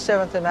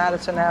 77th and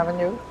Madison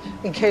Avenue,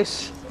 in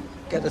case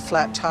you get a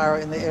flat tire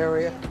in the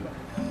area.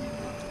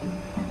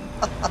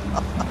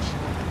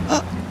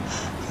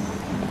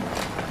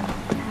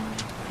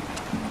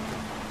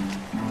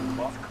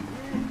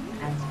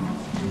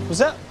 Was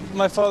that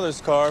my father's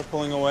car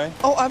pulling away?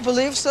 Oh, I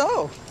believe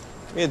so.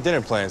 We had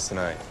dinner plans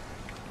tonight.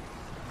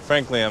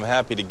 Frankly, I'm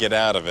happy to get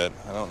out of it.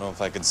 I don't know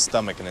if I could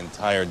stomach an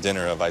entire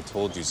dinner of I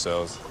told you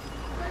so's.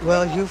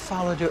 Well, you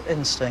followed your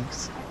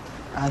instincts,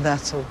 and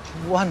that's a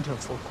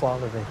wonderful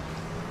quality.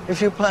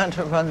 If you plan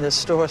to run this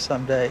store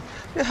someday,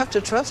 you have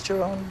to trust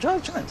your own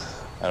judgment.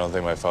 I don't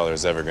think my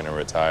father's ever going to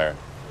retire.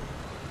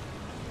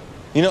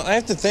 You know, I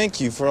have to thank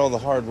you for all the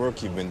hard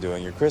work you've been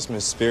doing. Your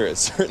Christmas spirit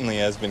certainly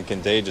has been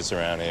contagious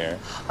around here.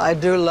 I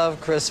do love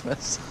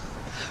Christmas.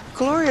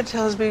 Gloria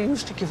tells me you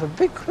used to give a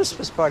big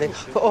Christmas party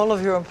for all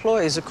of your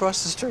employees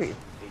across the street.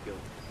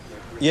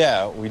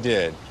 Yeah, we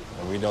did.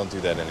 We don't do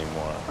that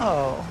anymore.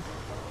 Oh.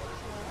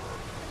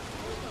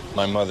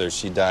 My mother,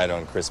 she died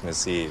on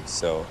Christmas Eve,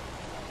 so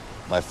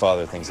my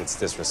father thinks it's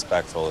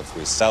disrespectful if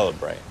we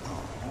celebrate.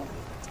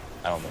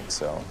 I don't think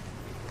so.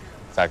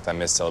 In fact, I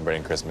miss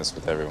celebrating Christmas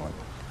with everyone.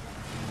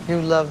 You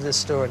love this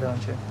store,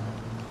 don't you?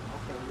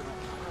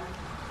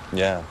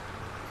 Yeah.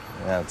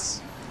 Yeah,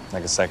 it's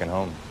like a second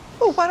home.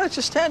 Well, why don't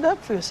you stand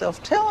up for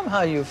yourself? Tell them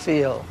how you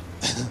feel.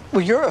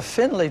 Well, you're a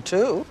Finley,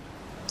 too.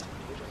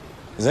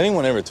 Has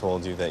anyone ever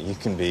told you that you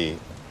can be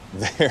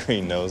very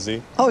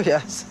nosy? Oh,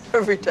 yes,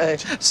 every day,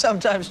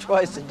 sometimes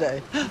twice a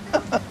day.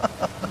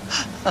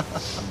 I'm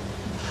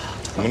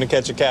gonna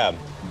catch a cab.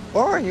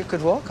 Or you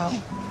could walk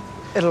home.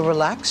 It'll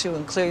relax you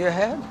and clear your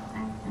head.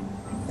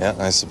 Yeah,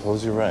 I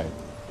suppose you're right.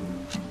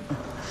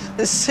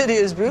 This city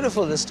is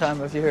beautiful this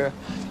time of year.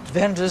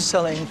 Vendors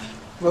selling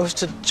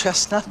roasted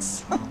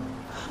chestnuts.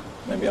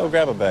 Maybe I'll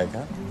grab a bag,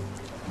 huh?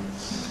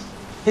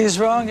 He's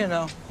wrong, you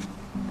know.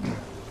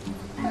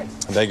 I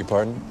beg your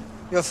pardon?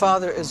 Your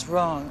father is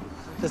wrong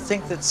to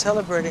think that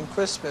celebrating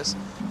Christmas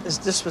is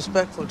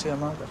disrespectful to your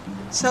mother.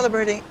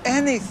 Celebrating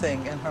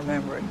anything in her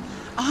memory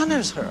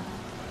honors her.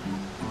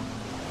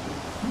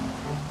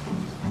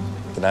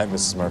 Good night,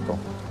 Mrs. Merkel.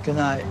 Good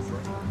night.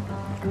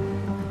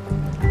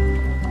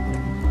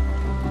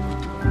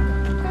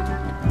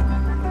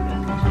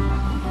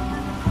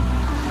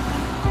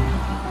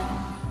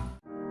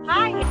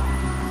 Hi.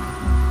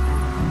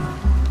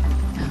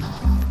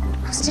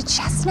 Roasted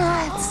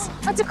chestnuts.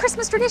 That's a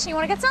Christmas tradition. You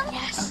want to get some?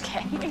 Yes.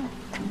 Okay.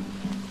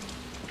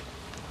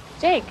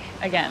 Jake,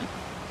 again.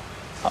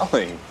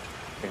 Holly,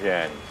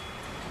 again.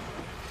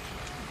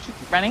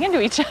 Keep running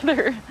into each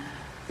other.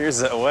 Here's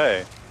that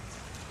way.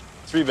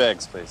 3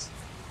 bags, please.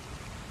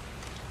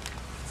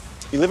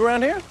 You live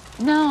around here?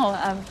 No,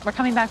 we're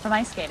coming back from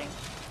ice skating.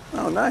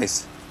 Oh,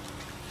 nice.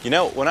 You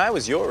know, when I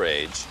was your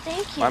age,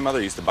 Thank you. my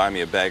mother used to buy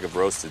me a bag of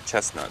roasted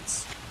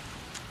chestnuts.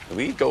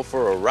 We'd go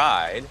for a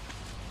ride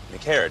in a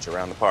carriage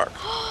around the park.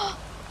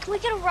 Can we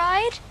get a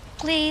ride?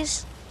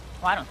 Please.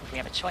 Well, I don't think we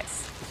have a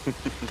choice.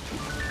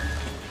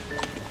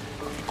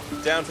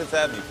 Down Fifth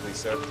Avenue, please,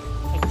 sir.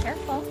 Be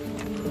careful.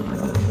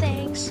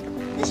 Thanks.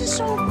 This is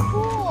so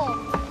cool.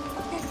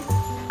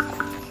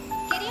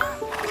 Giddy up.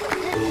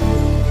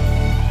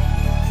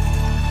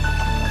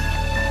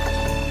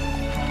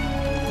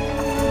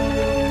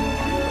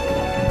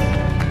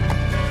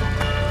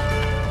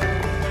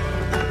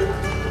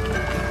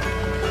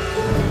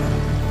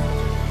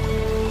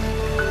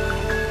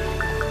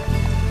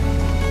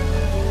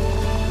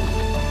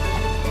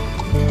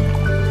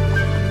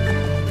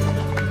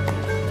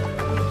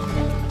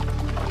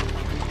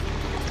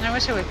 I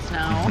wish it would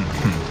snow.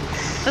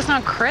 It's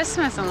not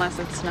Christmas unless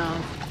it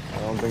snows. I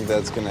don't think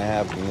that's gonna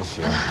happen this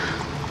year.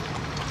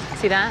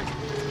 See that?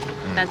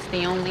 That's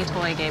the only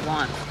toy Gabe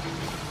wants.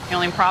 The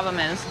only problem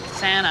is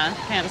Santa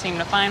can't seem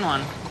to find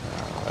one.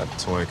 That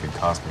toy could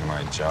cost me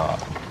my job.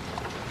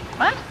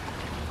 What?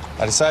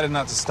 I decided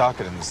not to stock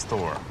it in the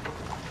store.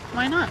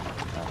 Why not?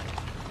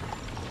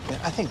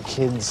 I think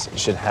kids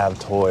should have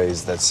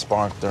toys that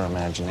spark their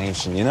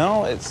imagination. You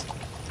know,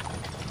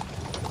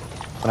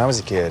 when I was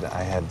a kid,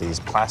 I had these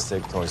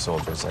plastic toy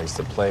soldiers I used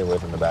to play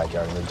with in the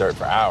backyard in the dirt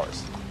for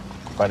hours,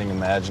 fighting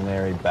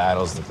imaginary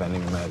battles,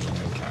 defending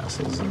imaginary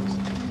castles.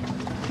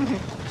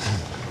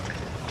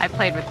 I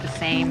played with the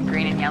same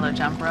green and yellow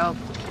jump rope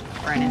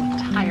for an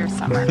entire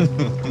summer. I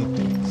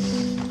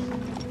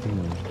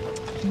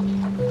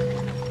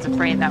was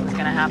afraid that was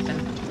gonna happen.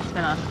 It's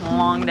been a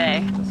long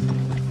day.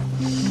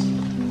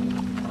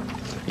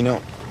 You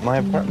know, my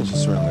apartment's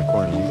just around the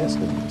corner. You guys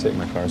could take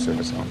my car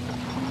service home.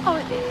 Oh,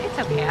 it's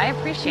okay. I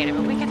appreciate it,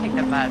 but we can take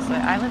the bus.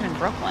 I live in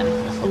Brooklyn.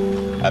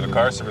 I have a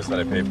car service that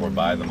I pay for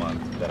by the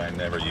month that I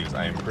never use.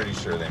 I am pretty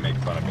sure they make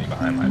fun of me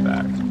behind my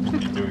back. You'd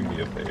be doing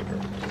me a favor.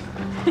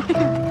 Okay.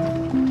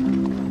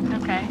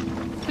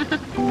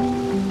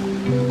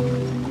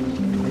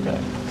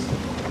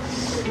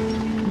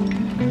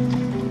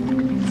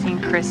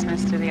 Seeing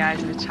Christmas through the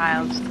eyes of a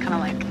child, just kind of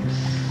like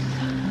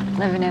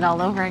living it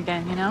all over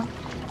again, you know?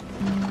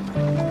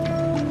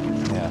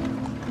 Yeah.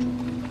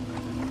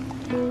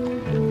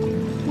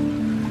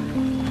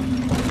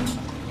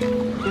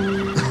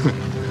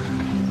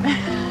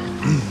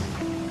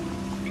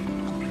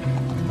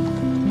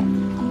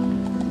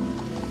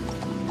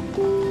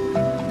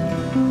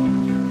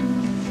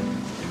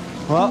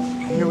 Well,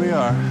 here we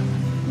are.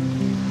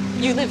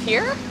 You live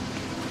here?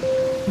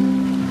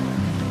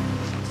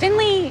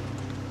 Finley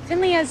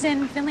as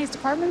in Finley's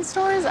department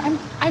stores?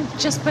 I've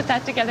just put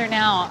that together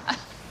now.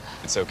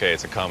 It's okay,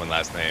 it's a common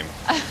last name.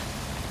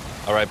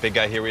 All right, big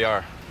guy, here we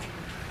are.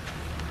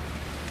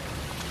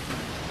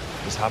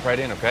 Just hop right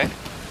in, okay?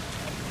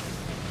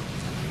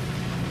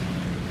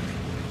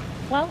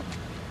 Well,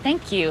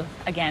 thank you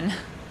again.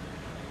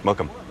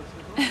 Welcome.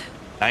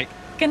 Night.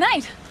 Good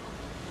night.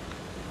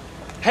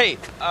 Hey,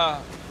 do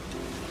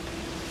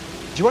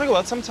you want to go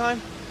out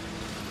sometime?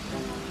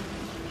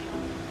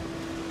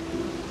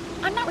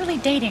 I'm not really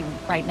dating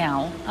right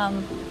now.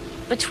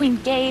 Between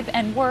Gabe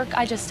and work,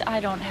 I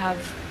don't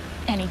have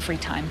any free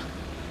time.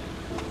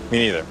 Me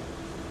neither.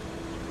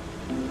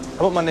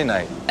 How about Monday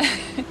night?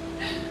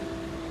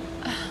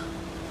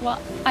 Well,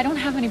 I don't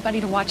have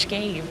anybody to watch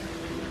Gabe.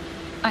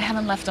 I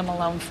haven't left him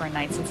alone for a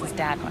night since his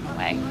dad went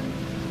away.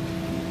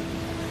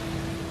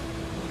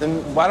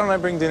 Then why don't I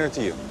bring dinner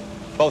to you?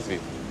 Both of you.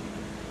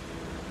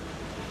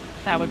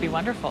 That would be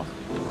wonderful.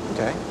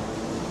 Okay.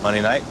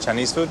 Monday night,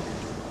 Chinese food?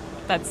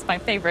 That's my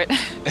favorite.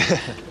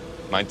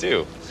 Mine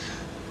too.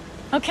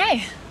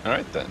 Okay. All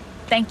right then.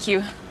 Thank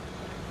you.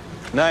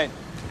 Night.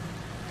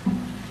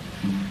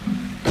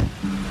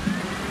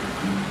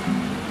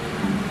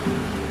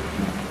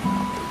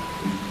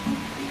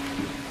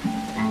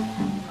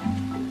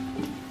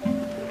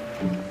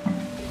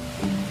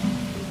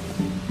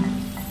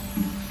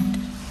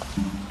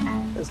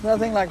 There's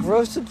nothing like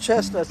roasted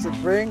chestnuts that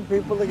bring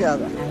people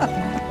together.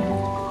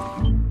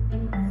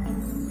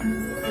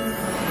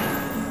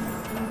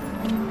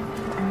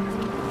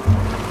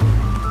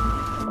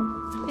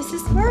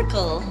 Mrs.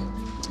 Merkel,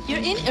 you're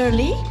in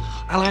early?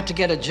 I like to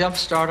get a jump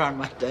start on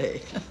my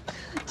day.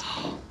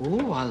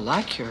 Oh, I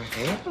like your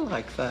hair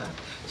like that.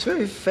 It's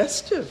very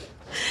festive.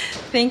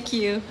 Thank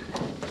you.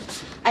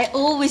 I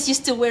always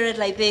used to wear it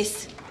like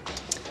this.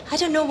 I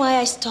don't know why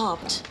I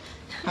stopped.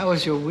 How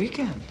was your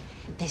weekend?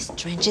 The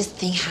strangest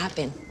thing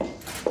happened.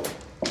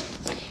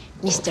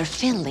 Mr.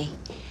 Finley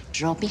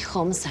drove me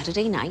home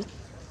Saturday night,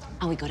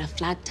 and we got a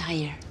flat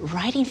tire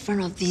right in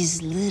front of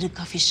this little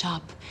coffee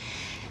shop.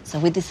 So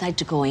we decided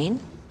to go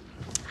in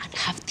and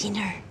have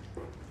dinner.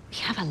 We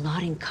have a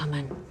lot in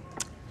common.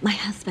 My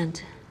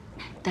husband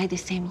died the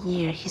same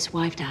year his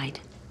wife died.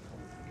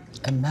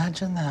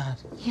 Imagine that.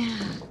 Yeah.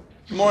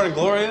 Good morning,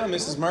 Gloria,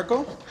 Mrs.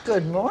 Merkel.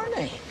 Good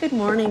morning. Good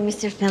morning,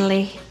 Mr.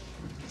 Finley.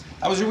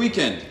 How was your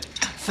weekend?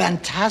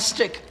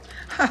 Fantastic.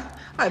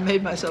 I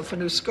made myself a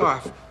new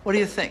scarf. What do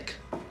you think?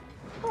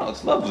 Oh,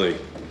 it's lovely.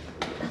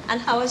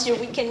 And how was your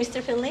weekend,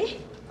 Mr.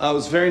 Finley? It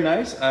was very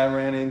nice. I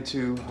ran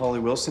into Holly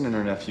Wilson and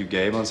her nephew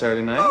Gabe on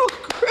Saturday night. Oh,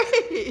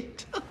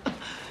 great.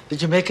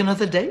 Did you make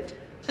another date?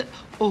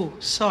 Oh,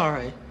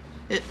 sorry.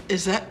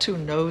 Is that too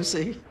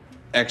nosy?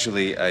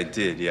 Actually, I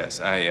did, yes.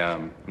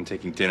 I'm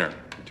taking dinner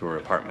to her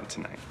apartment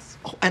tonight.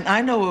 Oh, and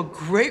I know a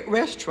great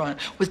restaurant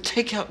with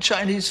takeout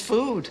Chinese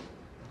food.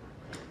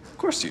 Of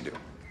course you do.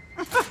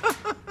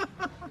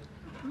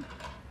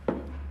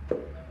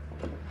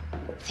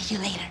 See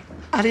you later.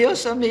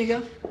 Adios,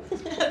 amiga.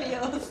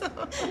 Adios.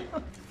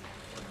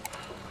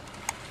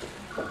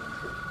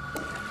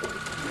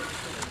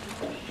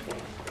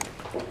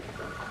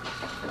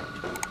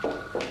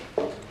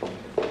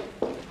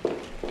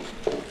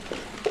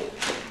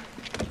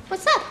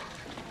 What's up?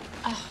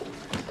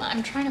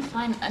 I'm trying to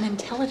find an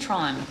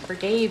Intellatron for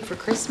Gabe for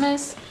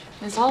Christmas.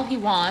 It's all he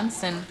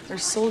wants, and they're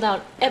sold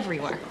out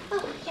everywhere.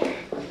 Oh, here.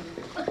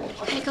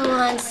 I go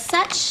on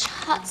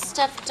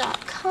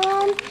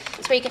suchhotstuff.com.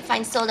 It's where you can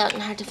find sold out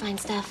and hard to find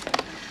stuff.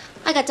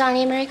 I got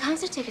Donnie and Marie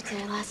concert tickets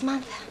there last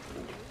month.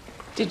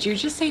 Did you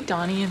just say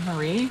Donnie and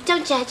Marie?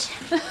 Don't judge.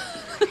 You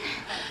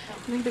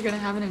think they're gonna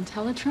have an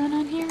Intellatron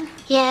on here?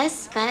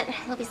 Yes, but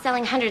we'll be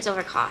selling hundreds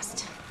over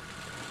cost.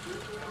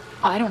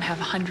 I don't have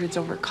hundreds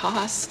over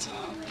cost.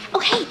 Oh,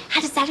 hey, how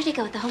did Saturday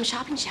go at the home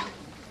shopping show?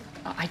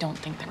 I don't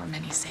think there were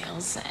many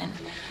sales, and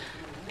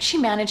she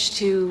managed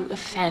to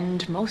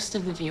offend most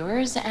of the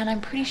viewers, and I'm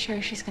pretty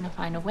sure she's gonna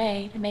find a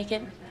way to make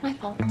it my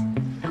fault.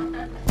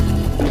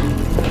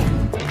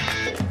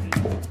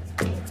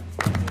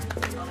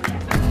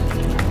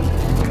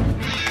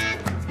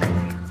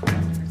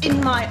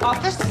 In my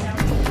office?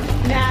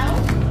 Now?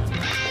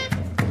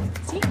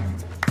 See?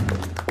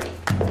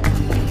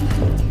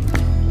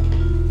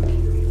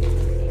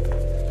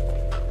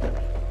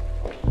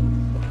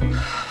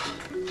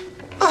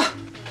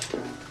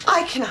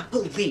 I cannot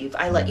believe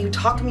I let you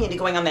talk me into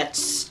going on that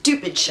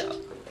stupid show.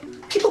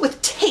 People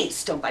with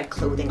taste don't buy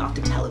clothing off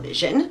the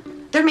television.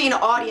 Their main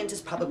audience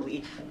is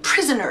probably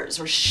prisoners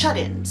or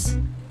shut-ins.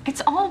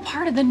 It's all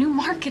part of the new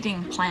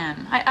marketing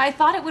plan. I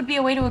thought it would be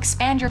a way to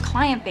expand your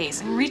client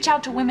base and reach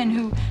out to women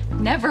who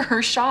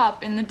never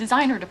shop in the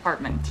designer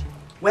department.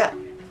 Well,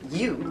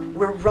 you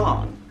were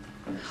wrong.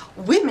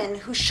 Women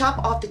who shop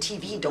off the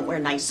TV don't wear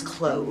nice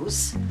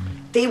clothes.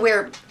 They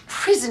wear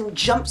prison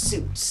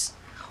jumpsuits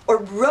or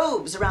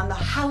robes around the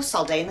house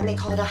all day, and then they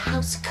call it a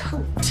house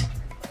coat.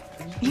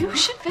 You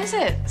should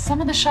visit some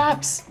of the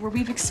shops where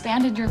we've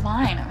expanded your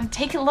line. I mean,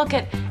 take a look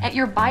at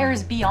your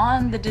buyers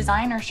beyond the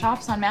designer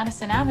shops on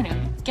Madison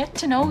Avenue. Get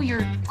to know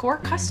your core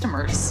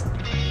customers.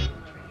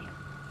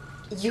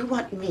 You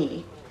want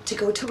me to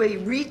go to a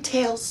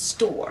retail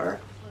store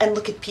and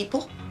look at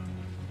people?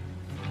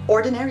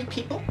 Ordinary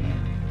people?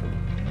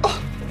 Oh,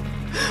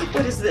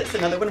 what is this?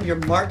 Another one of your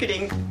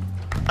marketing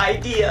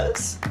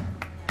ideas?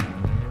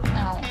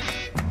 No.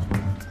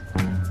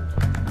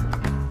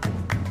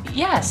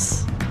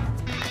 Yes.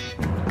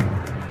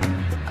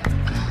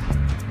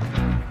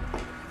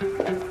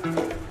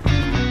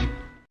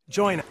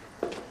 Join.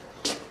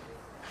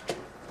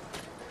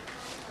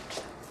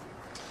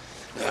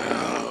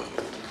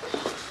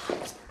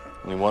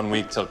 Only 1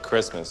 week till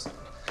Christmas.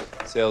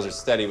 Sales are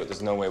steady, but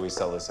there's no way we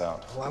sell this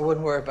out. Oh, I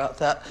wouldn't worry about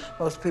that.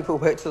 Most people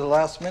wait till the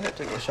last minute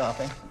to go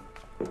shopping.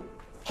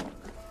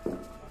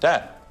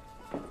 Dad,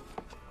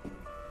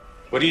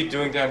 what are you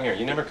doing down here?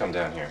 You never come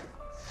down here.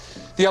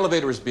 The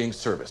elevator is being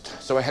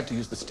serviced, so I had to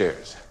use the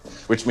stairs,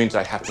 which means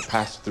I have to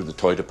pass through the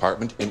toy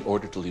department in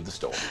order to leave the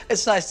store.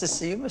 It's nice to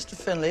see you, Mr.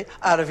 Finley,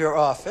 out of your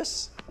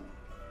office.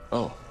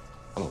 Oh,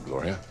 hello,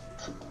 Gloria.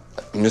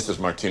 Mrs.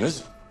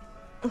 Martinez.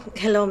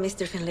 Hello,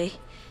 Mr. Finley.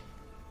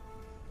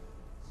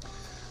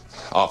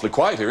 Awfully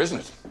quiet here, isn't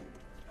it?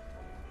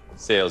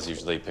 Sales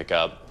usually pick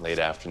up late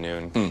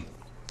afternoon.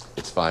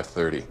 It's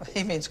 5:30.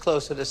 He means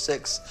closer to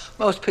 6.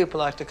 Most people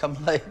like to come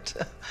late.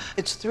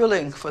 It's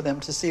thrilling for them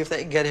to see if they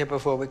can get here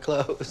before we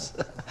close.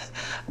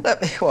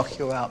 Let me walk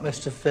you out,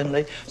 Mr.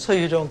 Finley, so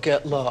you don't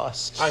get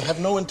lost. I have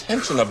no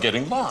intention of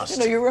getting lost. You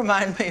know, you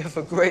remind me of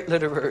a great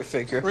literary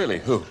figure. Really?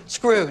 Who?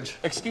 Scrooge.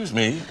 Excuse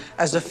me?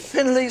 As a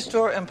Finley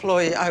store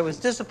employee, I was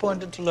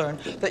disappointed to learn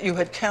that you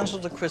had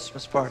canceled the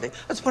Christmas party.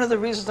 That's one of the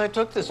reasons I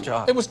took this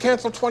job. It was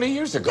canceled 20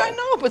 years ago. I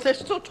know, but they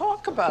still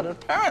talk about it.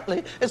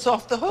 Apparently, it's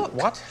off the hook.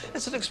 What?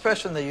 It's an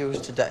expression they use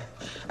today.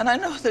 And I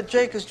know that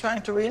Jake is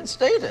trying to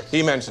reinstate it.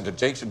 He mentioned that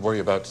Jake should worry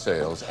about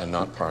sales and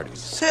not parties.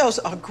 Sales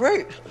are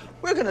great.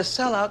 We're going to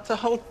sell out the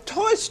whole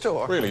toy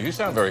store. Really? You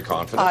sound very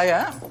confident. I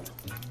am.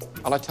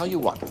 Well, I tell you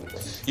what.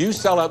 You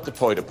sell out the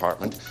toy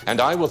department,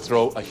 and I will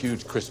throw a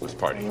huge Christmas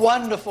party.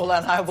 Wonderful,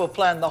 and I will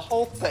plan the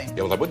whole thing.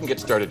 Yeah, well, I wouldn't get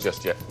started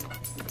just yet.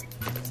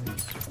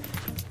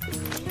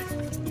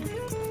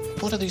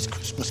 What are these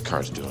Christmas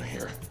cards doing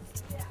here?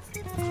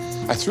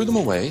 I threw them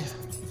away,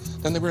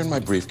 then they were in my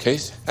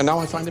briefcase, and now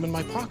I find them in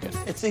my pocket.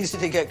 It's easy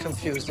to get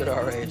confused at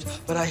our age,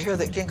 but I hear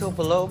that ginkgo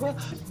biloba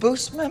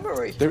boosts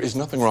memory. There is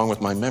nothing wrong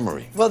with my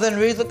memory. Well, then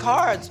read the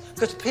cards,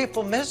 because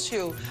people miss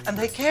you, and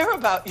they care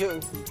about you.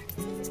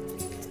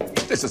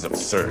 This is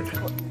absurd.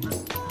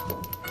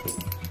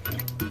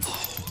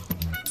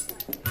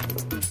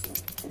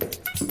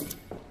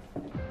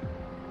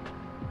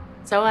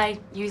 So I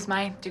used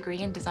my degree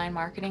in design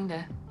marketing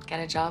to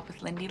get a job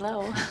with Lindy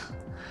Lowe.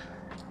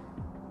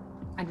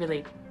 I'd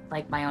really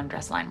like my own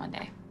dress line one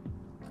day.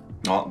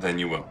 Well, then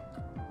you will.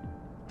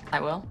 I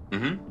will?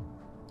 Mm-hmm.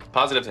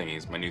 Positive thinking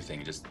is my new thing.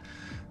 You just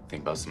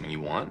think about something you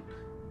want,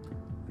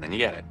 and then you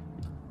get it.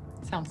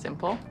 Sounds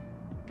simple.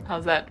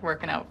 How's that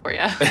working out for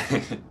you?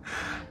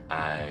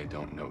 I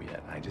don't know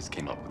yet. I just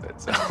came up with it,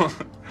 so.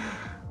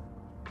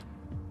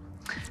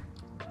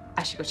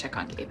 I should go check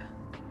on Gabe.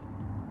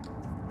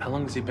 How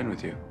long has he been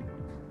with you?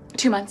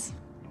 2 months.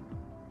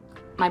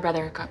 My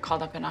brother got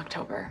called up in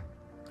October.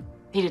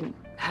 He didn't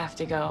have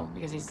to go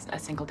because he's a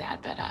single dad,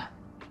 but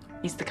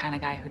he's the kind of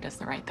guy who does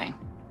the right thing.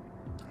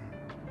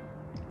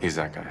 He's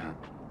that guy, huh?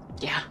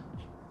 Yeah.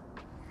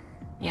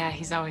 Yeah,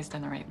 he's always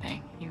done the right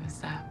thing. He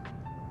was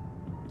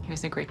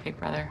a great big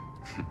brother.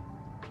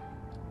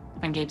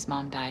 When Gabe's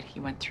mom died, he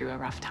went through a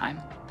rough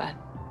time, but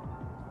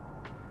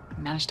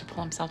he managed to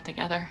pull himself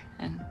together,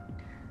 and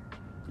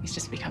he's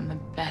just become the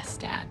best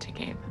dad to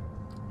Gabe.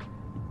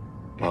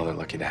 Well, they're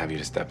lucky to have you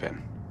to step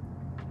in.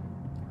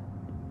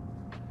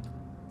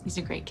 He's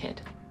a great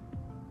kid.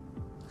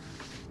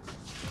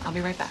 I'll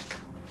be right back.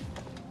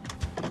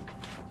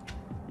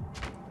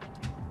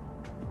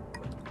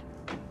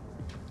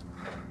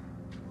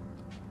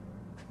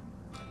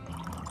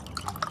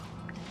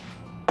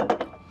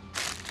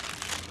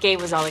 Gabe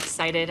was all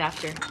excited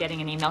after getting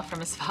an email from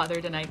his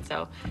father tonight,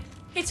 so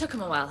it took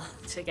him a while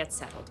to get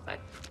settled, but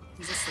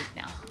he's asleep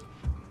now.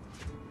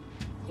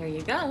 Here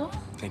you go.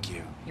 Thank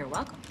you. You're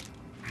welcome.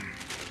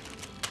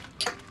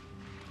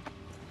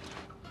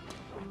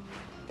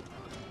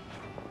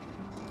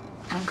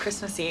 On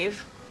Christmas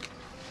Eve,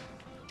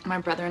 my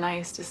brother and I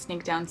used to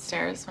sneak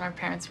downstairs when our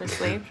parents were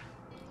asleep.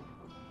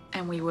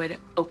 And we would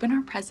open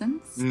our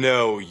presents.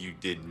 No, you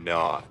did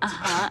not.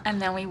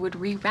 And then we would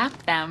rewrap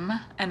them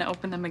and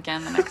open them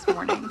again the next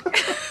morning.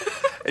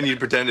 And you'd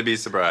pretend to be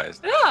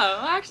surprised. Yeah,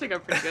 I actually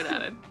got pretty good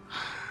at it.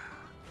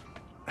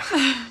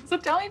 So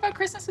tell me about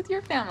Christmas with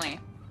your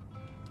family.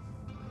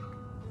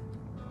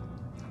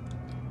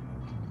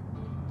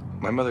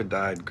 My mother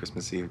died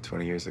Christmas Eve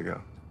 20 years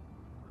ago.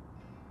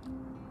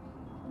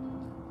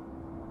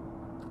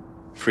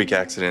 Freak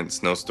accident,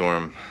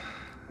 snowstorm,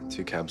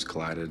 2 cabs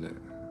collided.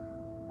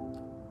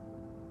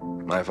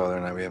 My father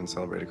and I, we haven't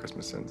celebrated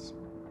Christmas since.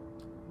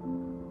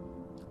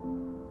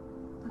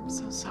 I'm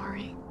so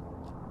sorry.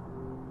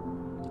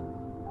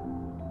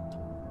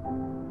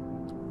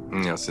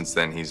 You know, since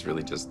then, he's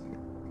really just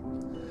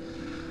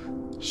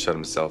shut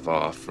himself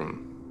off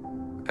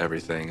from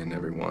everything and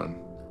everyone.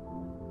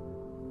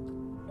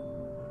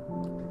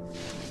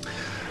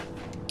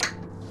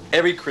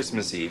 Every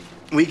Christmas Eve,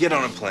 we get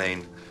on a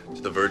plane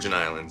to the Virgin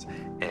Islands,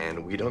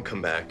 and we don't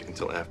come back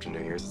until after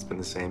New Year's. It's been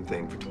the same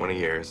thing for 20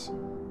 years.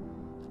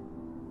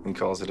 He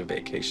calls it a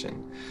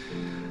vacation.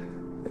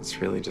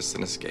 It's really just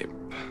an escape.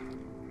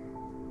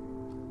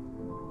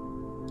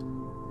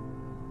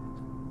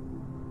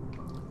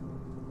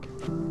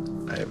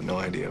 I have no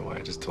idea why I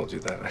just told you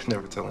that. I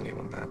never tell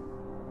anyone that.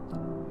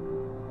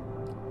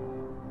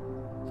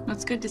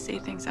 It's good to say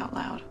things out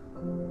loud.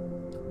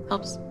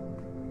 Helps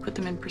put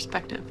them in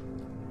perspective.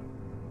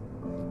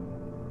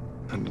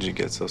 How did you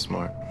get so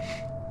smart?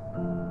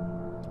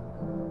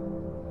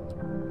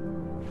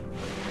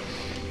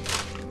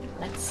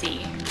 Let's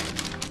see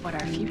what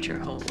our future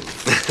holds.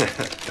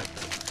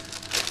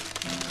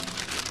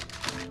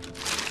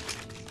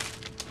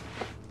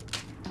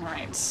 All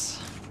right.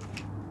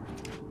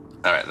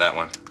 All right, that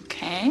one.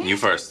 Okay. You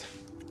first.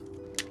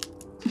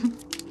 All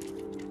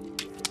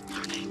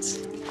right.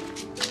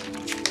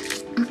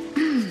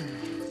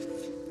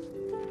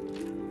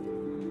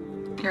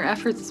 Your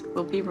efforts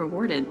will be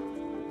rewarded.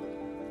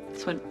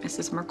 That's what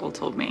Mrs. Merkel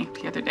told me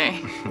the other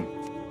day.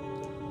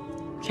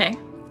 Okay.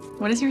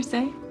 What does yours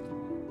say?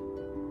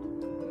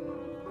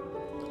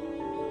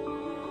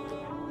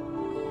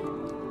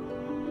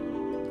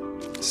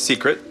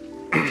 Secret.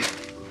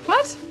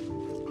 What?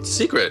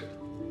 Secret.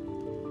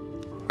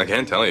 I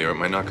can't tell you, it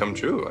might not come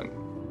true.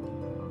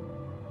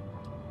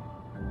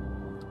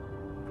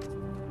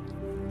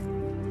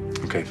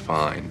 Okay,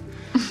 fine.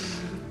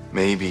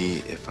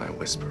 Maybe if I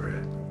whisper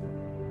it.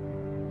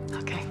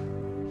 Okay.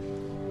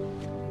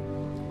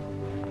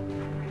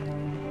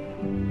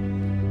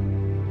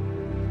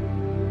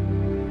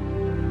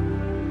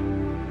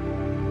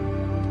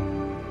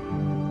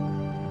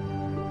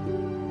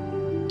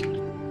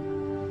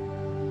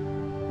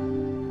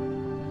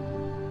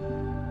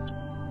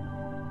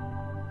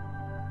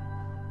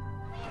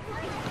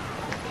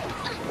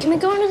 Can we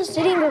go into the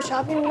city and go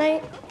shopping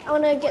tonight? I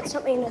want to get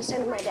something to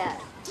send to my dad.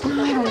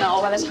 I don't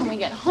know. By the time we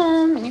get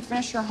home and you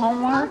finish your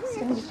homework, it's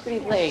gonna be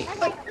pretty late.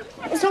 But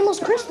it's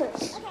almost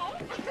Christmas.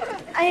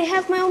 I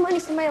have my own money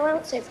for my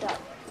allowance saved up.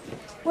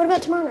 What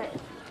about tomorrow night?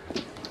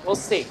 We'll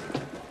see.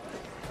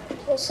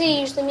 We'll see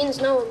usually means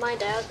no with my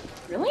dad.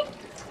 Really?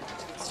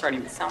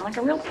 Starting to sound like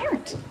a real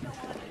parent.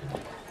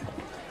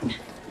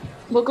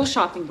 We'll go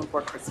shopping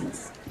before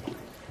Christmas.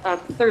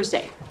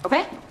 Thursday,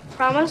 okay?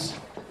 Promise?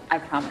 I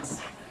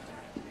promise.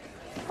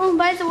 Oh, and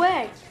by the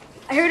way,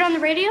 I heard on the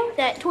radio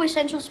that Toy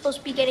Central is supposed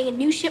to be getting a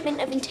new shipment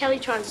of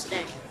Intellitrons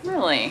today.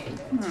 Really?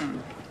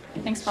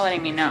 Thanks for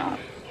letting me know.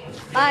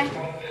 Bye.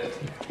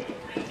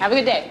 Have a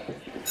good day.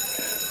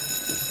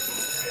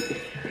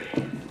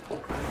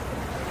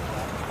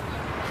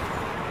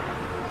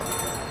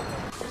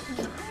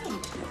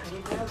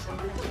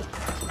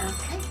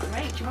 Okay,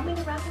 great. Do you want me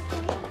to wrap it for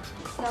you?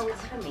 No,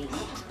 it's for me.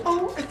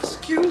 Oh,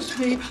 excuse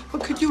me,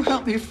 but could you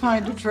help me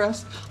find a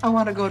dress? I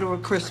want to go to a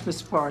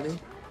Christmas party.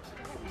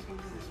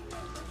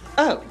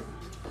 Oh,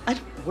 I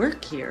don't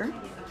work here.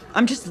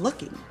 I'm just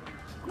looking.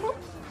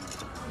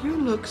 You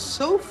look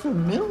so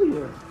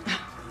familiar.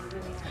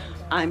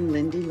 I'm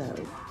Lindy Lowe.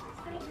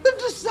 The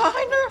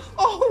designer?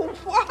 Oh,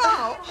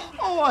 wow.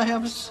 Oh, I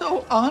am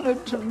so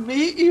honored to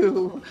meet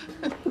you.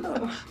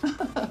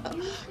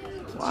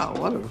 Wow,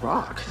 what a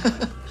rock.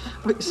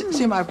 But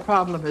see, my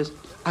problem is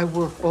I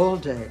work all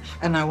day,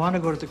 and I want to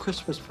go to the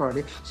Christmas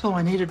party, so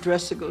I need a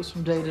dress that goes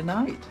from day to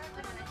night.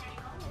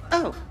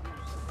 Oh.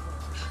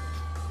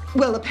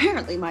 Well,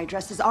 apparently my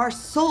dresses are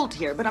sold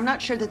here, but I'm not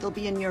sure that they'll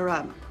be in your,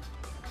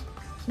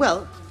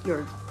 well,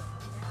 your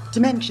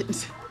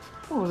dimensions.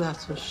 Oh,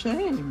 that's a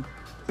shame,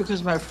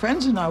 because my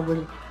friends and I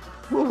would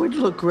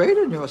look great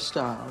in your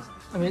styles.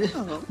 I mean,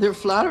 they're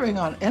flattering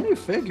on any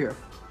figure.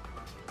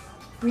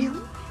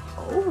 Really?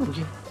 Oh,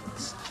 yes.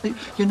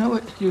 You know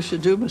what you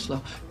should do, Miss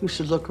Lowe? You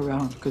should look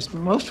around, because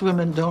most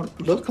women don't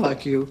look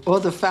like you, or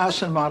the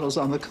fashion models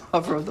on the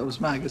cover of those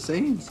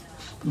magazines.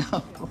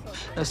 No.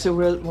 So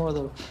we're more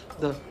the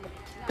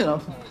you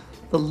know,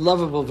 the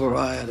lovable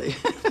variety.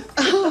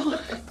 Oh.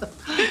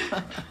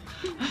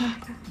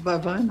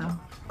 Bye-bye now.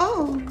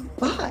 Oh,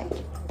 bye.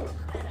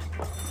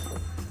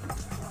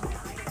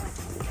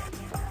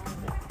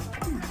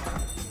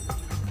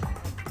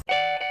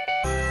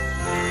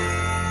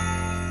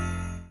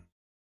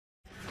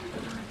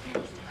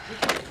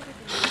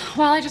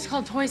 Well, I just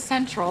called Toy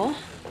Central.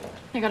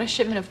 They got a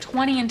shipment of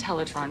 20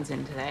 Intellitrons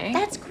in today.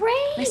 That's great.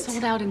 They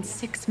sold out in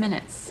 6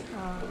 minutes.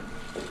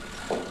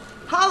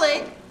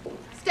 Holly,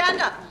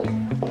 stand up.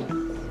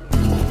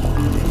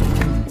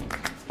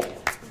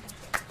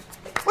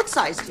 What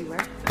size do you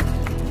wear?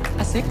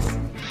 A 6?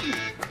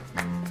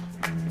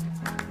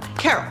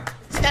 Carol,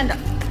 stand up.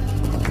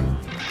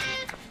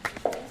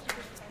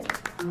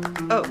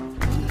 Oh,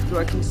 you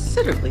are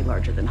considerably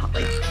larger than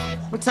Holly.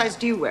 What size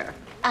do you wear?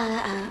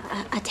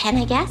 A 10,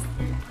 I guess.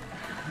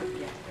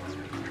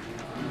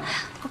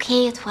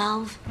 Okay, a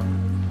 12.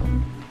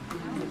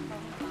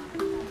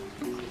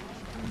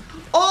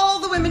 All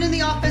the women in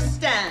the office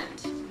stand.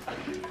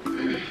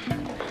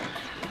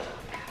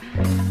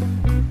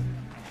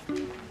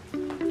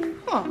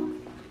 Huh.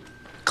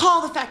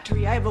 Call the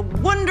factory. I have a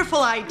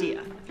wonderful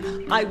idea.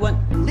 I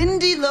want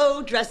Lindy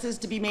Lowe dresses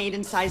to be made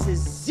in sizes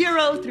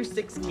 0 through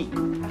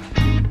 16.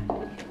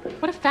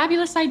 What a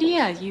fabulous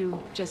idea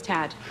you just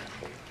had.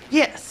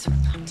 Yes,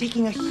 I'm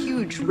taking a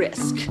huge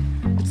risk.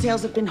 But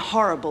sales have been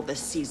horrible this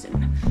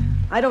season.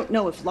 I don't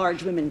know if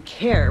large women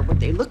care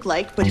what they look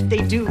like, but if they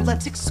do,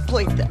 let's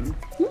exploit them.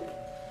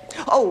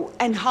 Oh,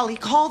 and Holly,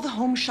 call the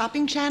Home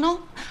Shopping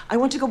Channel. I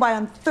want to go by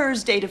on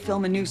Thursday to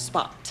film a new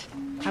spot.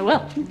 I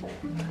will.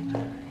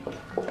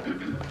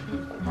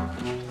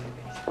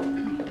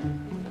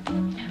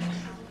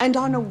 And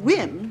on a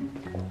whim,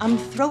 I'm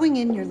throwing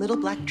in your little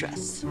black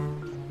dress.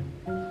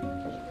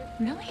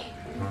 Really?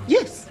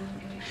 Yes.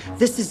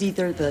 This is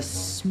either the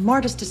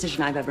smartest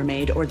decision I've ever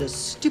made or the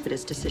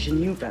stupidest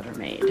decision you've ever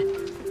made.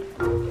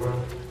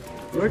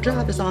 Your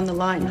job is on the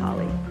line,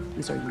 Holly.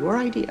 These are your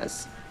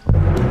ideas.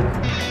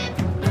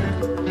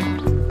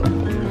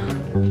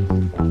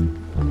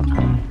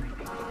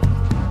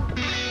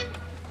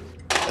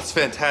 That's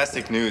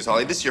fantastic news,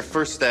 Holly. This is your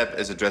first step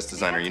as a dress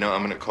designer. You know,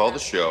 I'm gonna call the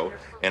show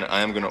and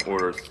I'm gonna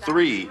order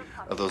 3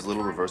 of those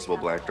little reversible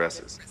black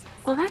dresses.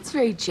 Well, that's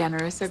very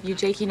generous of you,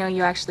 Jake. You know,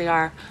 you actually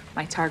are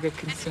my target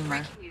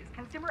consumer.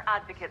 Consumer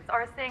advocates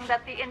are saying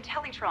that the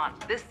Intellitron,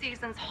 this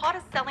season's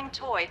hottest selling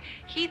toy,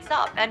 heats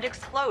up and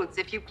explodes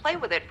if you play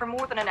with it for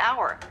more than an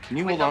hour. Can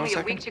you With hold on a only a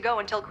second? week to go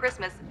until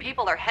Christmas,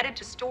 people are headed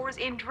to stores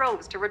in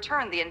droves to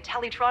return the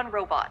Intellitron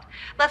robot.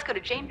 Let's go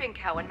to Jane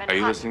Binkow in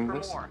Manhattan listening to for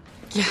this? more.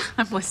 Yeah,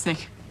 I'm listening.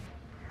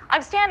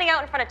 I'm standing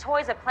out in front of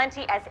Toys of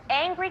Plenty as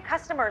angry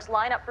customers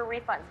line up for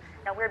refunds.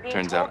 Now we're being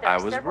Turns told out there I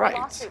are was several right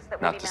lawsuits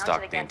that not will be to mounted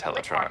stock the against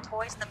Intellitron.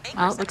 Toys. The makers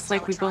Well, of it looks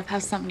like we both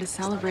have something to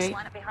Customers celebrate.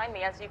 line up behind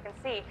me, as you can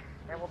see.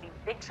 There will be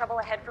big trouble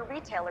ahead for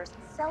retailers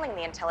selling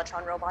the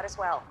Intellitron robot as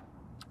well.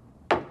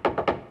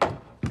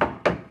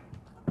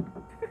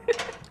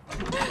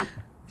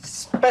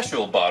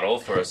 Special bottle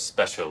for a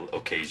special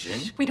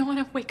occasion. We don't want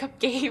to wake up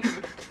Gabe.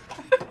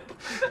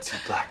 2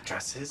 black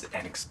dresses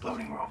and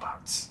exploding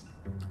robots.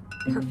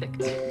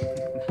 Perfect.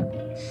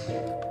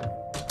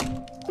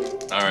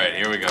 All right,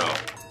 here we go.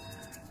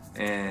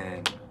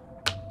 And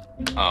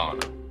oh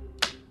no.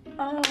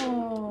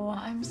 Oh,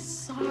 I'm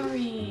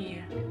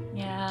sorry.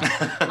 Yeah,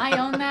 I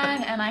own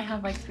that, and I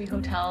have like 3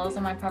 hotels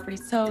on my property,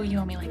 so you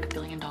owe me like $1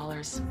 billion.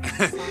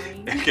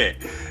 Sorry. Okay,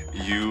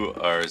 you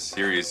are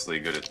seriously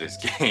good at this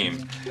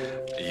game.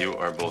 You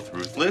are both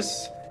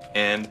ruthless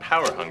and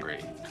power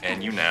hungry,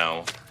 and you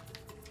now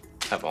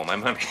have all my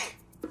money.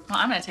 Well,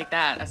 I'm gonna take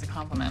that as a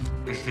compliment.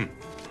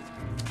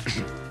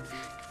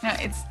 No,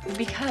 it's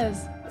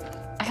because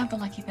I have the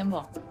lucky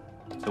thimble.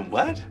 The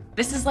what?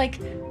 This is like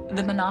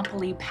the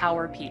Monopoly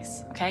power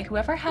piece, okay?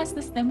 Whoever has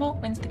this thimble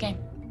wins the game.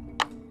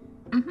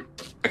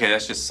 Okay,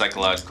 that's just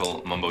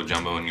psychological mumbo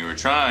jumbo, and you were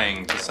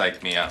trying to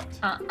psych me out.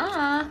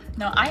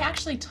 No, I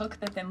actually took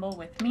the thimble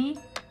with me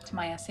to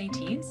my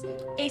SATs.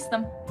 Aced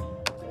them.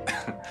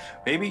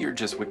 Maybe you're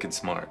just wicked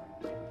smart.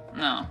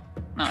 No,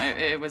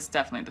 it was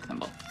definitely the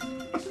thimble.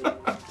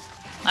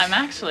 I'm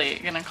actually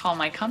gonna call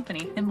my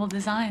company Thimble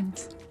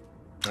Designs.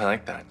 I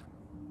like that.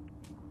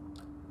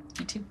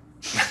 Me too.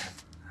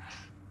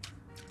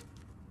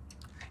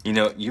 You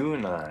know, you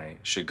and I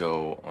should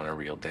go on a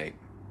real date.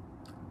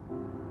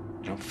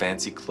 You know,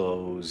 fancy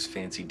clothes,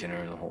 fancy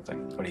dinner, the whole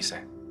thing. What do you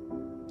say?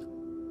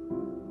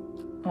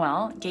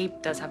 Well,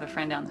 Gabe does have a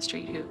friend down the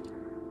street who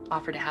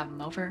offered to have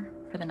him over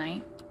for the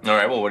night. All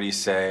right, well, what do you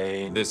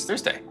say this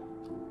Thursday?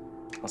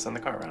 I'll send the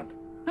car around.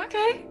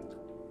 Okay.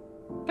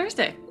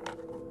 Thursday.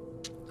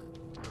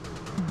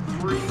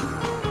 3, 2,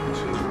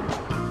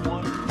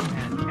 1,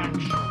 and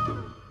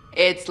action.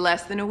 It's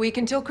less than a week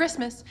until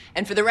Christmas,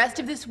 and for the rest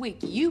of this week,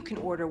 you can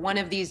order one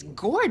of these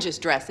gorgeous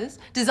dresses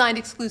designed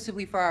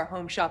exclusively for our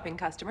home shopping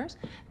customers.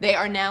 They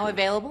are now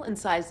available in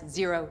size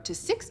 0 to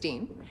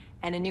 16,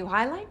 and a new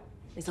highlight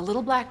is a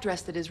little black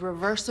dress that is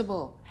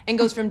reversible and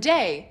goes from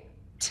day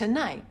to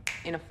night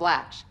in a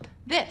flash.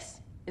 This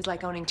is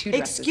like owning 2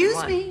 dresses in Excuse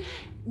one. me.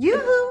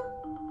 Yoo-hoo!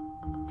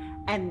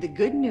 And the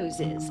good news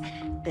is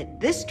that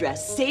this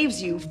dress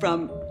saves you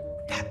from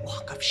that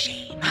walk of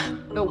shame.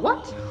 The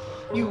what?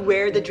 You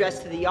wear the dress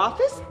to the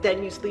office,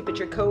 then you sleep at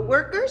your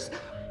co-workers,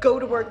 go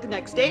to work the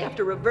next day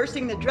after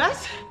reversing the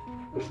dress.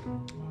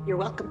 You're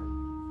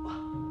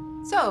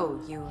welcome. So,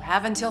 you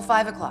have until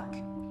 5 o'clock.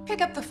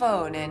 Pick up the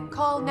phone and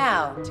call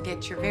now to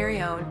get your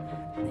very own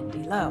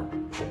Lindy Lowe.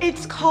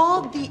 It's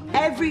called the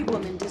Every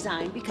Woman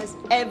design because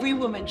every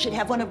woman should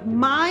have one of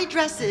my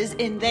dresses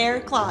in their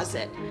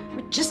closet.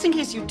 But just in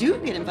case you do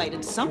get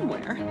invited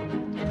somewhere.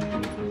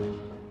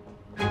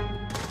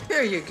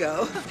 Here you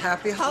go.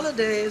 Happy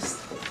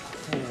holidays.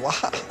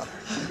 Wow.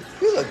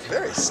 You look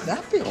very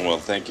snappy. Oh, well,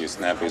 thank you.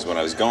 Snappy is what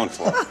I was going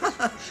for.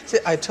 See,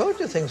 I told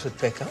you things would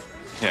pick up.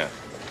 Yeah,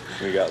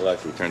 we got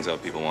lucky. Turns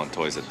out people want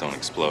toys that don't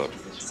explode.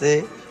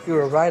 See, you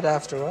were right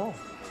after all.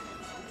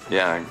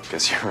 Yeah, I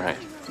guess you're right.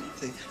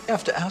 See, you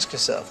have to ask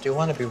yourself, do you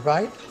want to be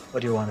right or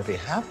do you want to be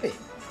happy?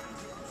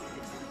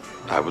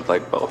 I would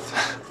like both.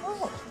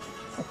 Oh.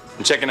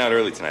 I'm checking out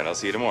early tonight. I'll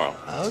see you tomorrow.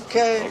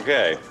 Okay.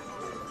 Okay.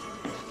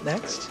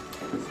 Next.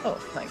 Oh,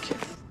 thank you.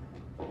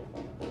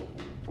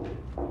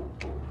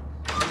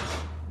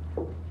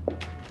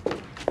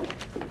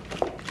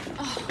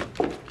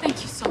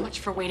 Thank you so much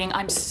for waiting.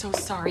 I'm so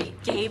sorry.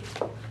 Gabe,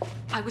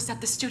 I was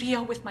at the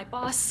studio with my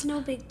boss.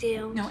 No big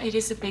deal. No, it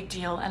is a big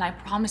deal, and I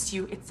promise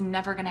you it's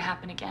never gonna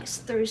happen again. It's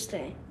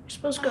Thursday. We're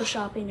supposed to go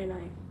shopping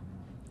tonight.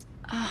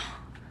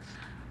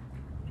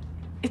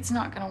 It's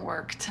not gonna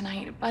work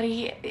tonight,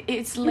 buddy.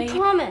 It's late. You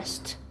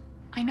promised.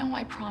 I know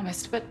I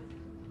promised, but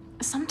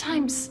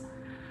sometimes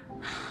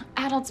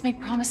adults make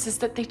promises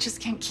that they just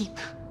can't keep.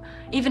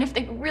 Even if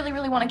they really,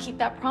 really want to keep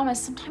that promise,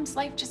 sometimes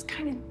life just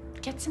kind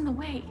of gets in the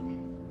way.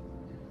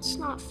 It's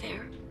not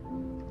fair.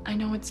 I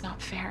know it's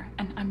not fair,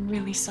 and I'm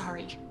really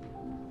sorry.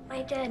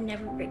 My dad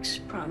never breaks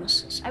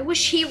promises. I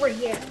wish he were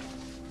here.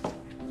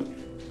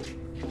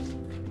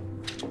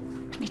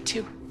 Me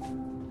too.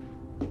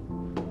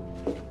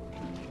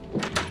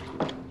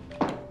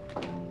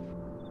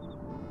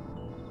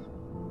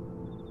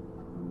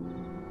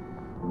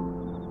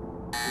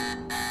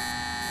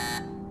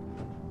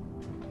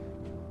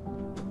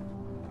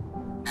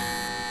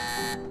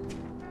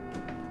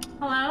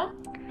 Hello?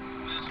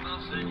 Miss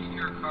Wilson,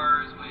 your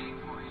car is waiting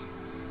for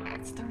you.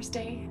 It's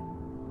Thursday.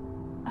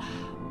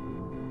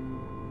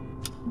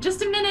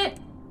 Just a minute.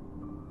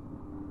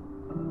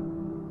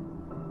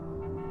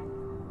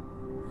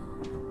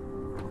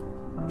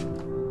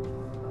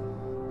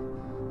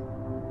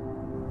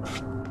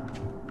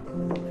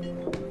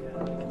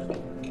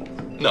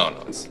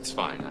 No, it's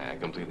fine. I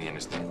completely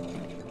understand.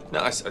 No,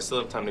 I still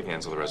have time to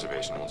cancel the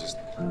reservation. We'll just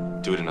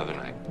do it another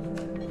night.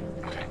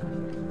 Okay.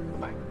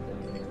 Bye.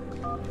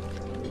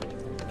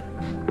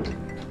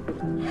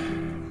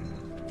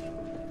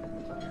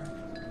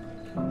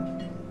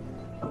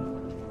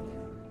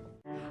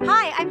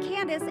 Hi, I'm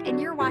Candace,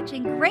 and you're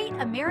watching Great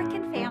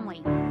American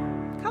Family.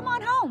 Come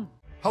on home.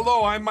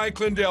 Hello, I'm Mike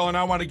Lindell, and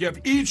I want to give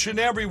each and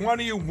every one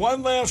of you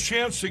one last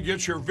chance to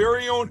get your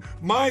very own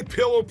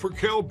MyPillow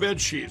Percale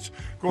bed sheets.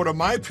 Go to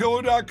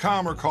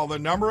mypillow.com or call the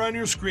number on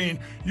your screen.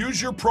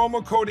 Use your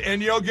promo code,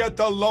 and you'll get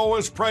the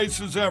lowest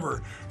prices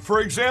ever.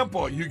 For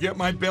example, you get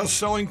my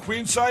best-selling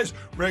queen size,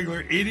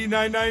 regular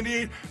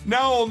 $89.98,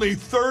 now only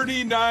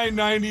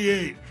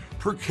 $39.98.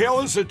 Percale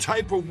is a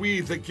type of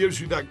weave that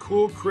gives you that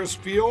cool,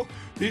 crisp feel.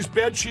 These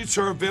bed sheets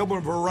are available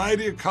in a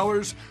variety of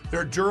colors.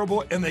 They're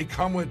durable, and they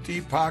come with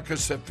deep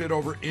pockets that fit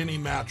over any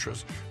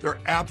mattress. They're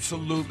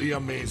absolutely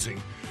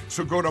amazing.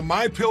 So go to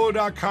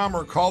mypillow.com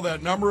or call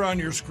that number on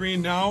your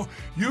screen now.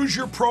 Use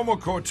your promo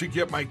code to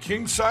get my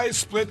king size,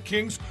 split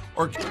kings,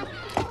 or...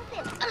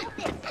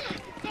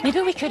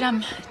 Maybe we could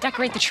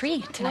decorate the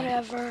tree tonight.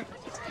 Whatever.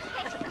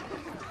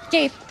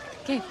 Gabe,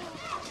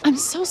 I'm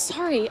so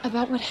sorry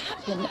about what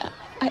happened.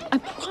 I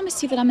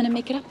promise you that I'm gonna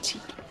make it up to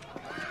you.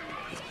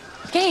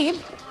 Gabe.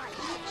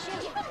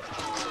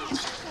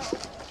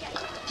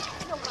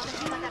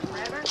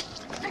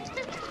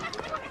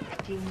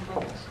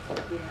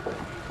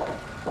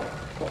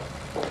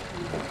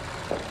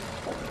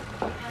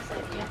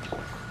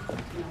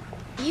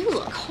 You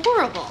look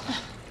horrible.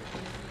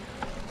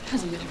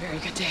 Hasn't been a very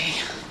good day.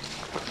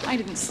 I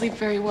didn't sleep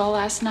very well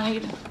last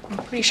night. I'm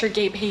pretty sure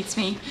Gabe hates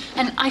me.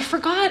 And I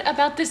forgot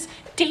about this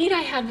date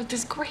I had with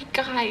this great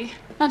guy.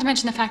 Not to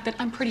mention the fact that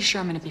I'm pretty sure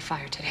I'm gonna be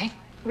fired today.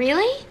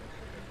 Really?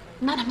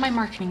 None of my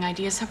marketing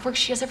ideas have worked.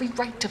 She has every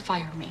right to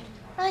fire me.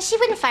 Well, she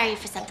wouldn't fire you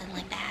for something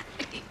like that.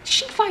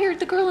 She fired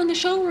the girl in the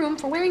showroom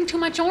for wearing too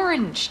much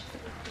orange.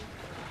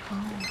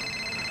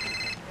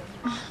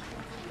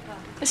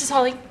 This is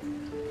Holly.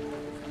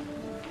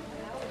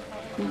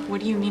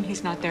 What do you mean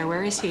he's not there?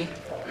 Where is he?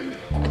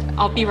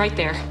 I'll be right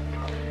there.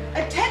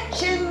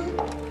 Attention!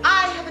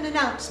 I have an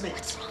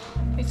announcement.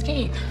 It's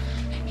Gabe.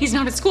 He's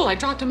not at school. I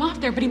dropped him off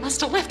there, but he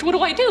must have left. What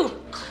do I do?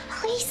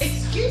 Please.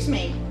 Excuse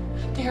me.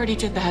 They already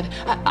did that.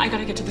 I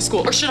gotta get to the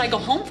school. Or should I go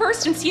home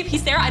first and see if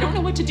he's there? I don't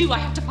know what to do. I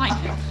have to find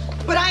him.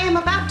 But I am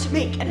about to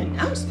make an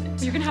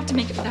announcement. You're gonna have to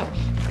make it without me.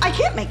 I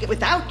can't make it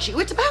without you.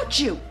 It's about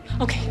you.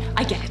 Okay,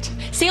 I get it.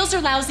 Sales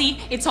are lousy.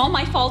 It's all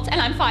my fault,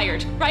 and I'm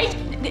fired, right?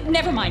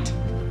 Never mind.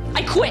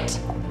 I quit.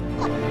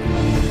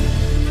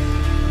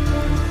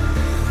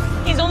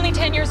 He's only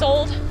 10 years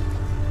old.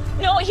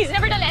 No, he's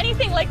never done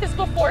anything like this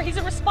before. He's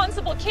a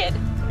responsible kid.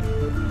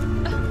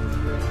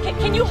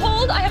 Can you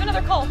hold? I have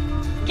another call.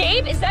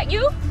 Gabe, is that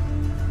you?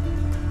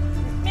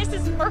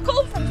 Mrs.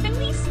 Merkel from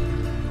Finley's?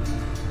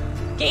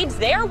 Gabe's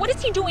there? What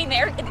is he doing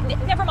there?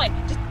 Never mind.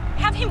 Just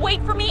have him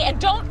wait for me and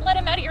don't let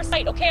him out of your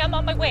sight, okay? I'm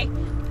on my way.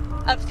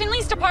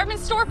 Finley's department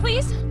store,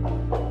 please.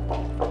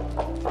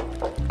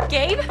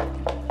 Gabe?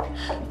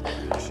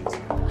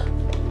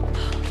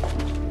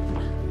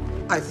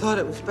 I thought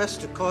it was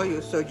best to call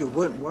you so you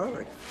wouldn't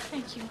worry.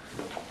 Thank you.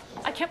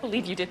 I can't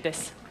believe you did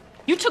this.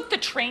 You took the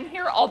train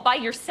here all by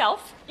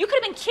yourself? You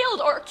could have been killed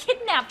or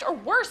kidnapped or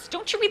worse.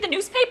 Don't you read the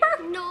newspaper?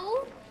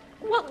 No.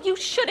 Well, you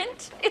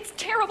shouldn't. It's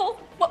terrible.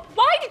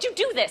 Why did you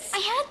do this? I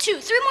had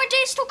to. 3 more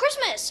days till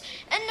Christmas,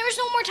 and there's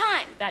no more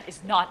time. That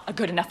is not a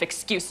good enough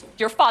excuse.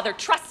 Your father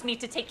trusts me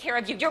to take care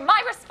of you. You're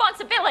my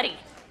responsibility.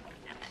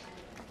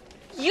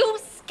 You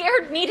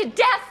scared me to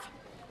death.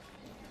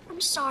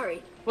 I'm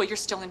sorry. Well, you're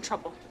still in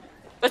trouble.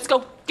 Let's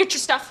go. Get your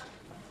stuff.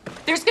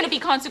 There's gonna be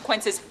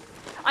consequences.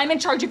 I'm in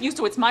charge of you,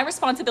 so it's my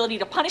responsibility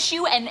to punish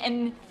you,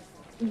 and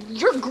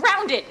you're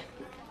grounded.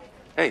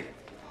 Hey,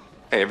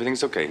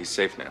 everything's okay. He's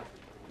safe now.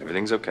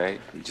 Everything's okay.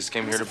 He just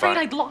came here to buy. I was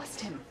afraid I'd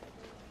lost him.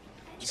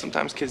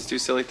 Sometimes kids do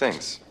silly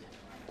things.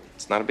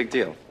 It's not a big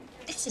deal.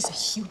 This is a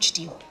huge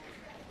deal.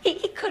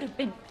 He could have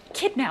been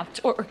kidnapped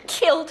or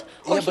killed.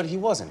 Or Yeah, but he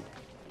wasn't.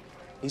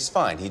 He's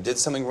fine. He did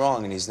something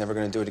wrong, and he's never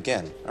going to do it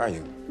again, are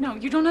you? No,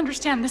 you don't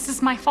understand. This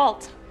is my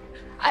fault.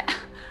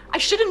 I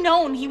should have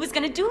known he was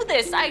going to do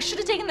this. I should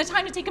have taken the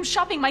time to take him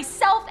shopping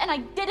myself, and I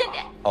didn't.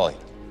 Ollie,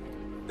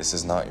 this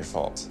is not your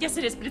fault. Yes,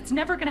 it is, but it's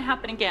never going to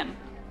happen again.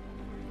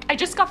 I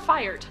just got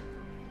fired.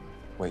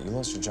 Wait, you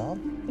lost your job?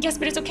 Yes,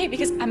 but it's okay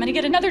because I'm going to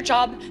get another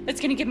job that's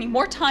going to give me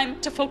more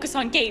time to focus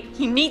on Gabe.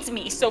 He needs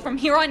me. So from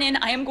here on in,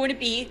 I am going to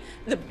be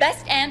the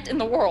best aunt in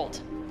the world.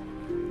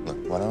 Look,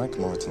 why don't I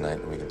come over tonight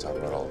and we can talk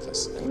about all of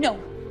this? No,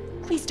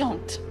 please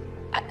don't.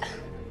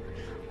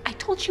 I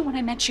told you when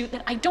I met you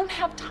that I don't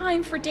have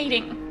time for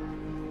dating.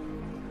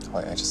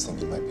 Ollie, I just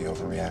think you might be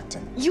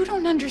overreacting. You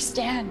don't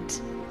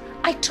understand.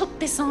 I took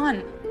this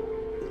on.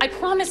 I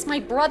promised my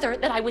brother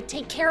that I would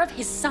take care of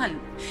his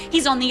son.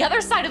 He's on the other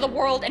side of the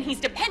world and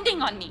he's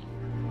depending on me.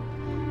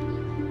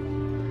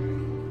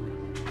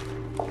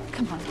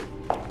 Come on.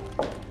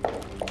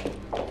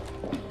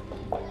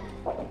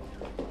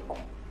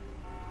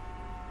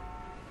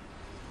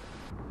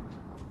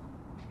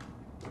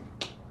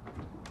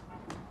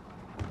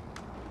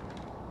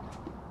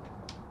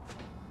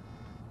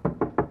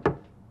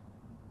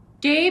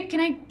 Gabe, can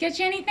I get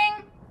you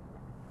anything?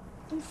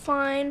 I'm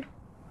fine.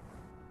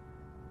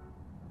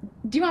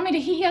 Do you want me to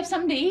heat you up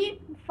something to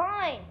eat? I'm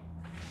fine.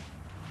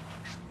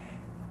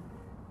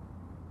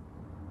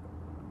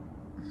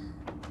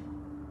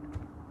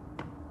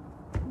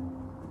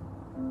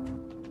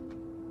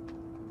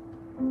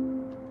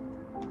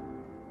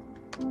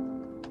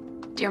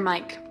 Dear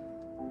Mike,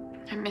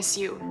 I miss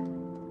you.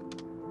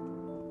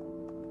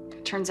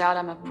 It turns out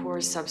I'm a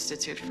poor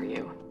substitute for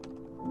you.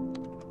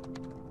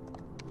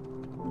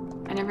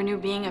 I never knew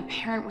being a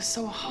parent was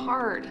so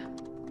hard.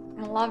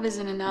 And love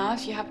isn't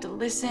enough. You have to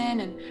listen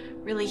and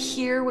really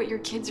hear what your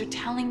kids are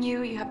telling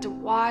you. You have to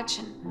watch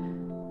and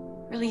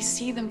really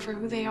see them for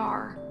who they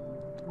are.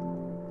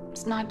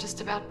 It's not just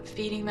about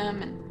feeding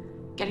them and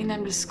getting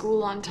them to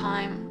school on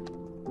time.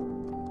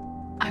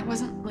 I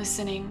wasn't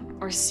listening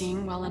or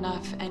seeing well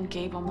enough, and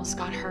Gabe almost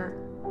got hurt.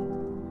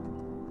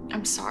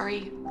 I'm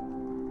sorry.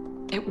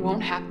 It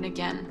won't happen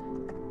again.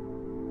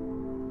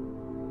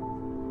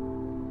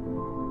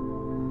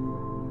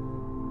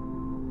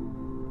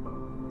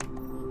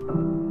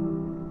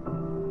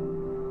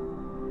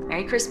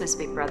 Merry Christmas,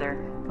 big brother.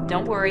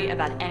 Don't worry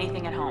about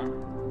anything at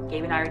home.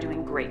 Gabe and I are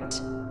doing great.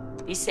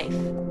 Be safe.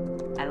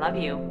 I love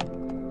you,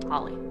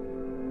 Holly.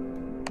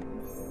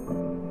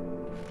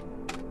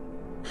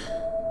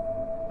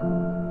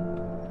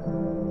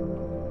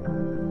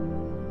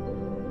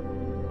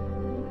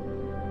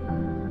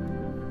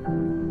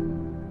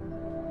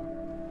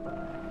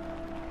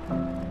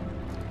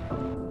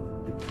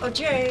 Oh,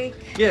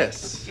 Jake.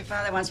 Yes. Your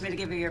father wants me to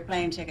give you your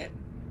plane ticket.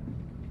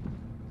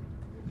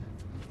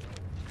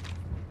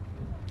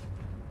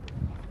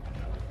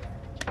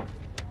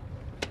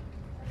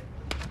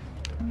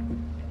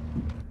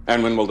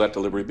 And when will that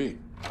delivery be?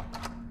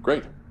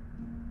 Great.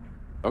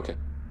 Okay.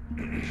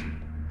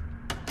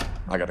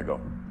 I gotta go.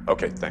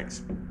 Okay,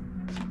 thanks.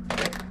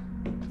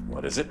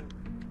 What is it?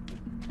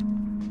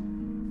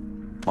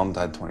 Mom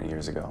died 20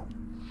 years ago.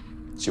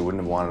 She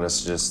wouldn't have wanted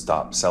us to just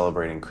stop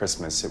celebrating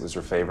Christmas. It was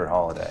her favorite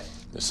holiday.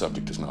 The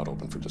subject is not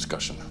open for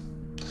discussion.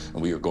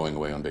 And we are going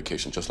away on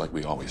vacation just like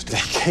we always do.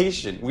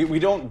 Vacation? We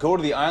don't go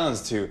to the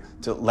islands to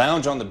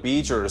lounge on the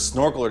beach or to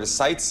snorkel or to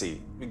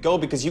sightsee. We go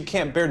because you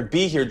can't bear to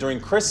be here during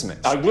Christmas.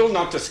 I will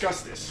not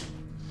discuss this.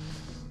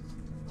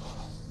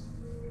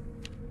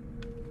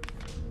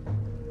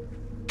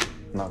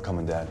 I'm not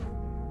coming, Dad.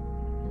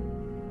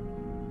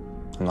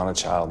 I'm not a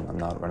child, and I'm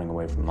not running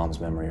away from Mom's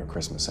memory or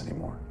Christmas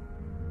anymore.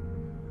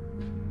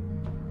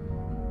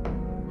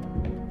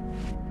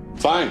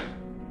 Fine.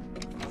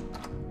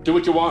 Do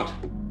what you want.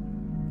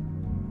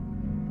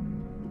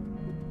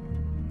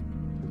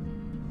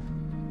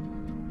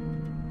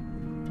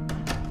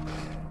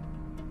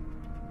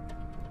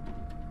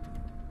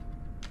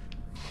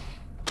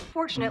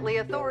 Fortunately,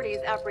 authorities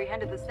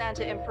apprehended the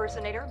Santa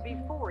impersonator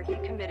before he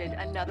committed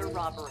another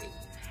robbery.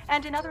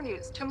 And in other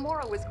news,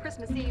 tomorrow is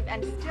Christmas Eve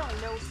and still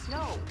no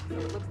snow. So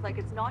it looks like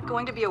it's not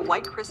going to be a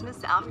white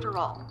Christmas after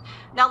all.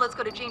 Now let's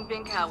go to Jane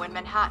Binkow in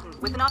Manhattan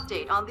with an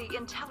update on the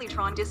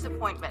Intellitron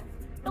disappointment.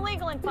 The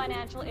legal and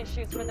financial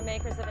issues for the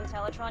makers of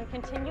Intellitron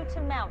continue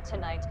to mount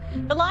tonight.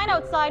 The line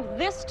outside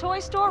this toy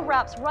store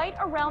wraps right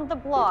around the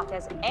block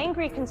as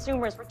angry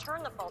consumers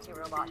return the faulty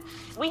robot.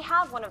 We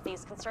have one of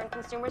these concerned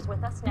consumers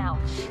with us now.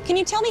 Can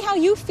you tell me how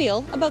you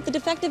feel about the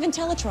defective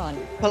Intellitron?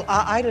 Well,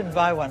 I didn't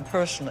buy one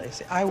personally.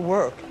 See, I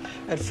work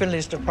at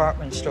Finley's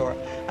department store,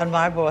 and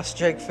my boss,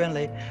 Jake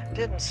Finley,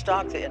 didn't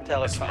stock the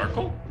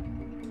Intellitron.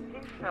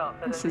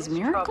 Mrs. In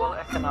these troubled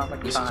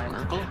economic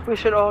times, we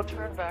should all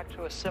turn back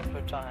to a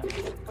simpler time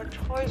where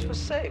toys were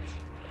safe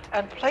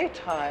and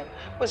playtime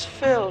was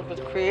filled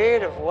with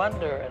creative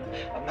wonder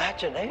and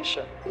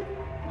imagination.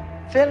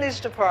 Finley's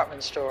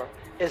department store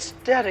is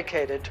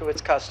dedicated to its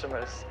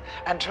customers,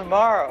 and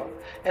tomorrow,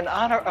 in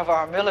honor of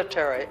our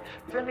military,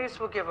 Finley's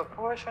will give a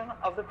portion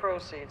of the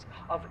proceeds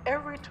of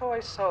every toy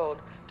sold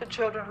to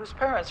children whose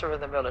parents are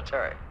in the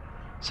military.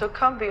 So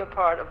come be a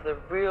part of the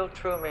real,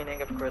 true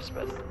meaning of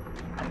Christmas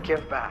and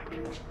give back.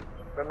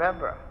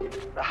 Remember,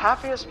 the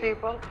happiest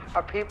people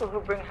are people who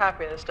bring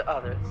happiness to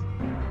others.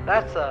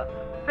 That's a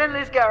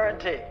Finley's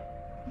guarantee.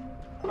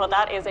 Well,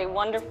 that is a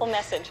wonderful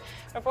message.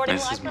 Reporting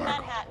Mrs. live from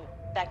Markle. Manhattan.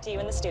 Back to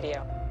you in the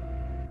studio.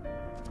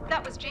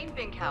 That was Jane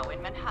Binkow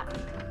in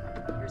Manhattan.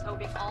 Here's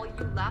hoping all you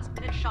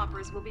last-minute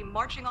shoppers will be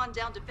marching on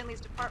down to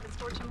Finley's department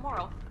store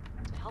tomorrow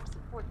to help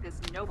support this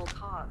noble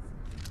cause.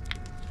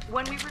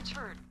 When we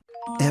return...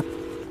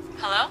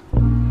 Hello?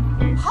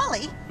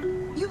 Holly,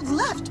 you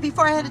left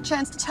before I had a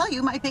chance to tell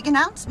you my big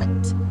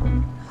announcement.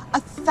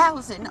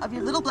 1,000 of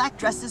your little black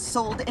dresses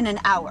sold in an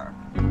hour.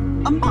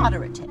 A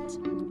moderate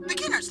hit.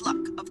 Beginner's luck,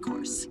 of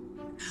course.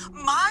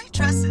 My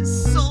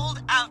dresses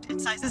sold out in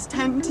sizes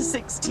 10 to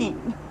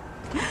 16.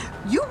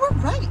 You were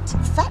right.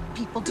 Fat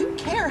people do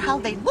care how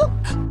they look.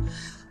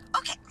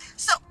 Okay,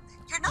 so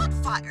you're not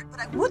fired, but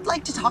I would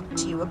like to talk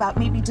to you about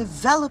maybe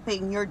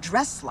developing your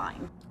dress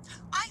line.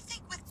 I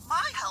think with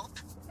my help,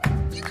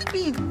 you could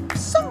be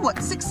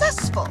somewhat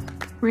successful.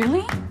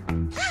 Really?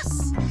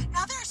 Yes.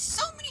 Now there are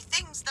so many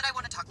things that I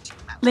want to talk to you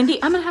about.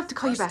 Lindy, I'm gonna have to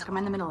call you back. I'm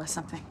in the middle of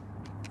something.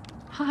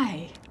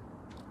 Hi.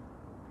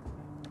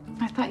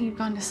 I thought you'd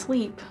gone to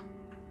sleep.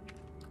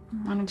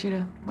 I wanted you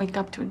to wake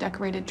up to a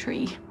decorated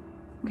tree.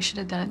 We should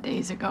have done it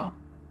days ago.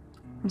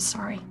 I'm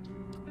sorry.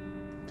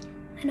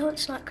 I know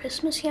it's not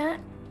Christmas yet,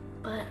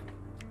 but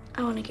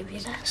I want to give you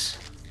this.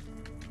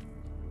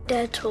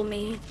 Dad told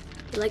me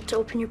you like to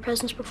open your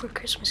presents before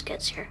Christmas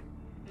gets here.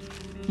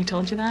 He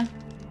told you that?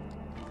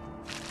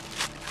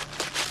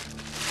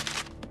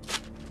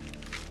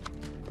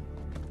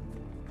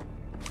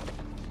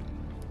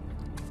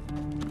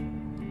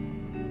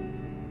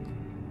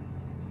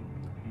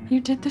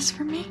 You did this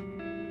for me?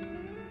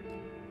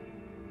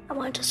 I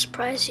wanted to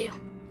surprise you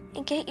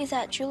and get you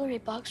that jewelry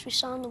box we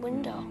saw in the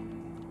window.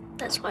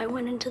 That's why I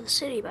went into the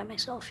city by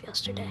myself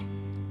yesterday.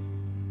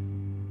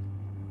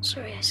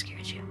 Sorry I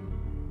scared you.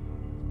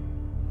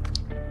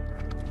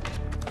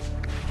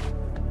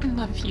 I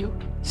love you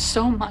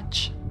so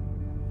much.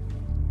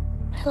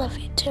 I love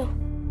you too.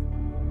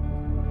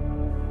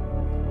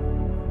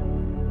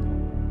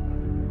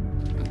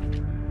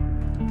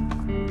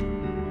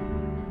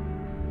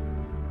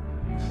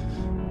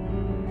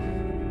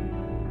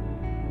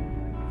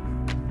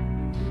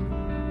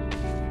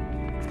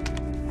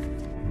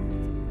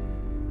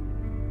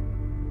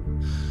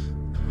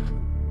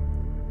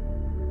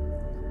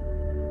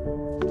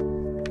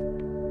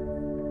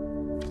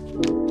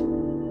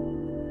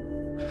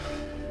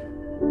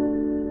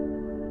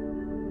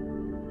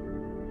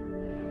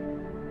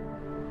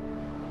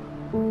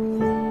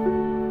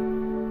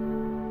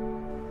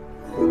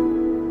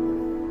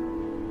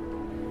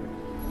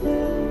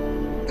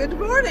 Good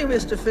morning,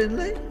 Mr.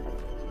 Finley.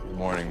 Good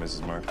morning,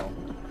 Mrs. Markle.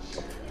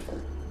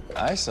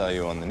 I saw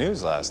you on the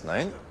news last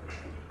night.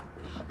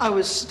 I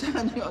was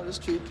standing on the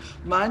street,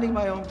 minding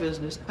my own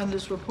business, and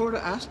this reporter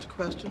asked a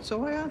question,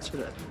 so I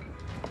answered it.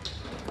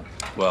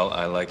 Well,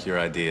 I like your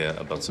idea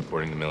about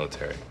supporting the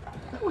military.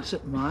 That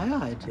wasn't my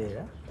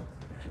idea.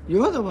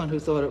 You're the one who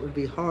thought it would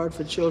be hard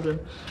for children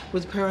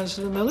with parents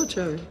in the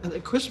military, and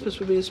that Christmas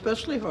would be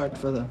especially hard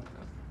for them.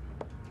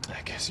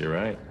 I guess you're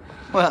right.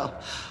 Well,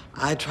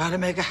 I try to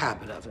make a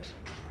habit of it.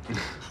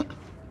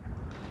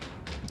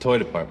 The toy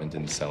department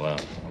didn't sell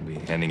out. I'll be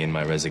handing in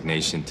my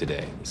resignation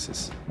today. This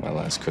is my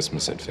last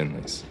Christmas at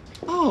Finley's.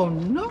 Oh,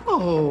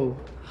 no.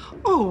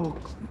 Oh,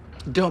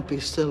 don't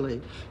be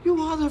silly.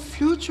 You are the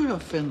future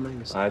of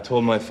Finley's. I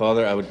told my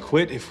father I would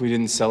quit if we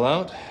didn't sell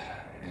out,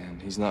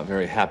 and he's not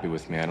very happy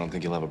with me. I don't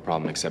think he'll have a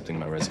problem accepting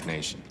my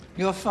resignation.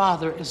 Your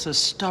father is a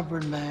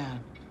stubborn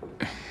man.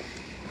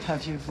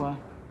 Have you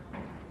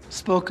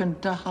spoken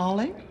to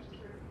Holly?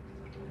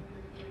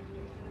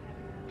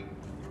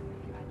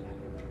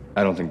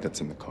 I don't think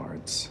that's in the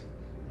cards.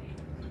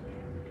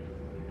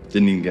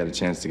 Didn't even get a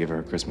chance to give her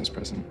a Christmas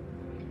present.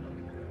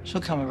 She'll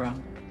come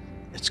around.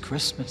 It's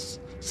Christmas.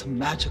 It's a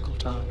magical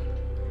time.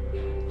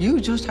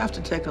 You just have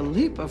to take a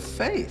leap of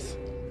faith.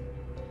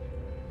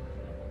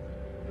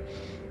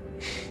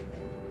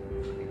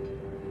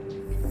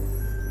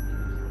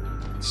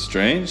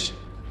 Strange.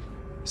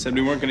 Said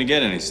we weren't gonna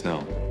get any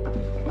snow.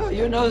 Well,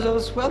 you know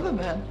those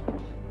weathermen.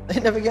 They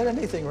never get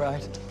anything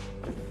right.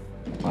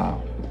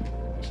 Wow.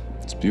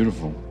 It's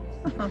beautiful.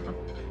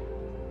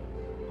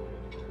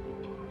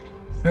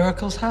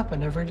 Miracles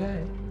happen every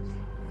day.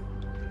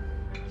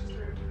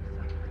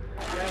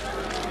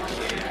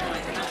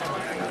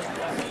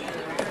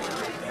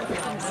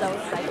 I'm so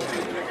excited.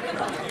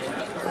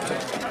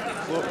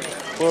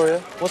 Gloria,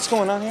 what's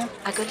going on here?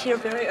 I got here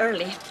very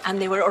early,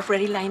 and they were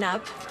already lined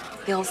up.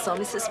 They all saw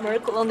Mrs.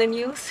 Miracle on the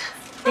news.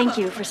 Thank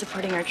you for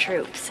supporting our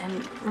troops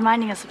and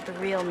reminding us of the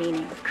real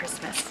meaning of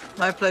Christmas.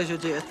 My pleasure,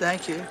 dear.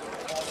 Thank you.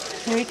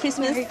 Merry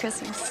Christmas. Merry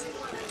Christmas.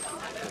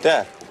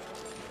 Dad.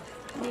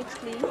 Next,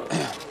 please.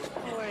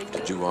 How are you?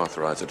 Did you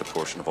authorize that a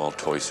portion of all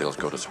toy sales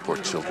go to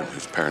support children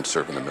whose parents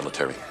serve in the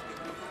military?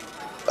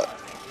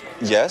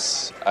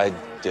 Yes, I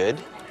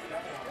did.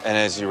 And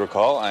as you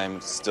recall,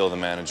 I'm still the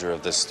manager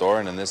of this store,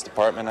 and in this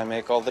department, I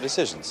make all the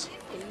decisions.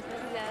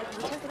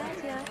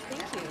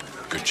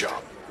 Good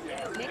job.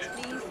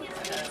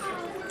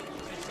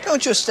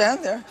 Don't just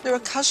stand there. There are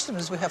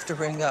customers we have to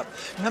ring up.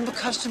 Remember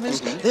customers?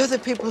 They're the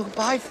people who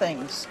buy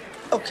things.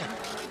 Okay,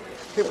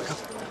 here we go.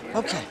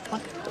 Okay,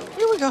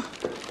 here we go.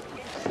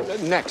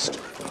 Next.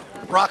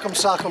 Rock'em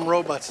Sock'em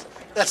Robots.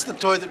 That's the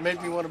toy that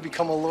made me want to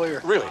become a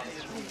lawyer. Really?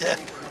 Yeah,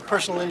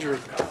 personal injury.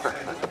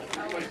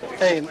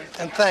 Hey,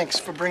 and thanks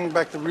for bringing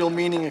back the real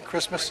meaning of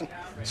Christmas and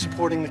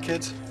supporting the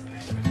kids.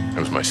 That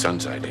was my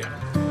son's idea.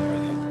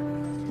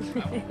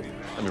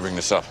 Let me ring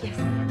this up.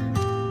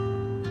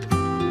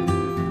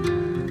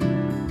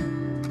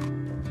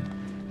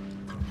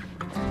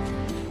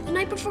 The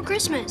night before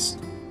Christmas.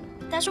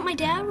 That's what my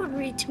dad would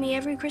read to me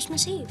every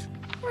Christmas Eve.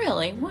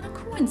 Really? What a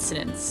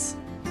coincidence.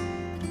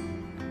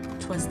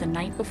 'Twas the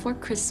night before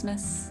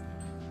Christmas,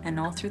 and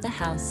all through the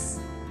house,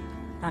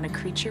 not a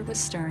creature was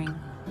stirring,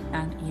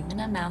 not even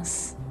a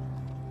mouse.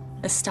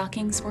 The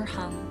stockings were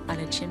hung by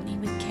the chimney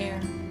with care,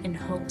 in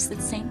hopes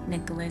that St.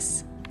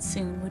 Nicholas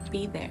soon would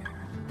be there.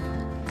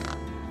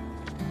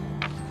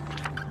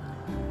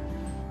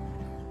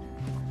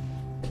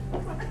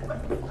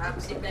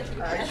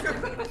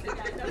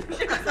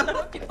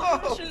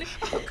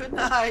 Oh, good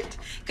night.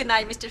 Good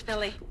night, Mr.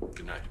 Philly.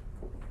 Good night.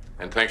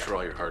 And thanks for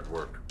all your hard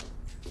work.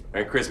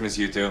 Merry Christmas,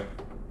 you two.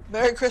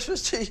 Merry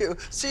Christmas to you.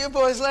 See you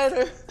boys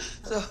later.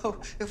 So,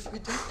 if we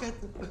do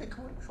get the big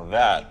one. Well,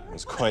 that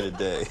was quite a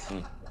day.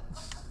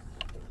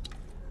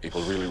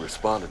 People really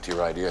responded to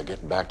your idea of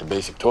getting back to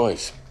basic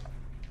toys.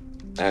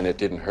 And it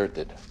didn't hurt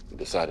that you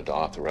decided to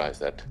authorize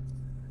that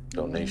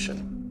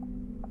donation.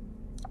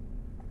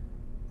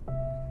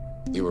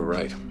 You were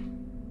right.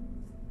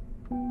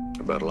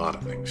 About a lot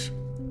of things.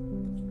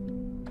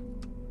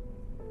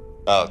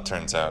 Well, it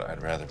turns out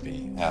I'd rather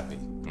be happy.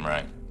 I'm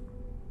right.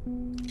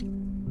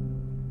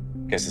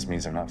 Guess this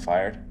means I'm not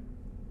fired?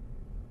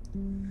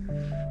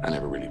 I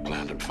never really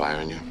planned on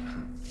firing you.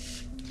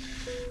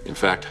 In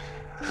fact,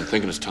 I'm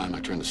thinking it's time I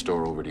turn the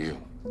store over to you.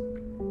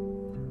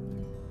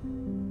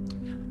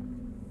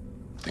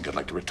 I think I'd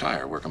like to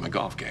retire, work on my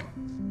golf game.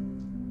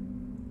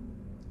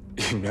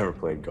 You never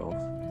played golf.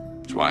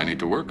 That's why I need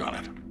to work on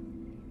it.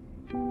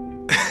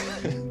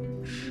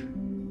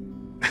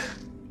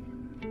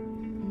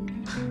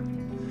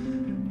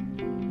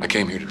 I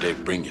came here today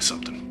to bring you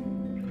something.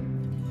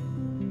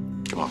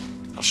 Come on,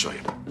 I'll show you.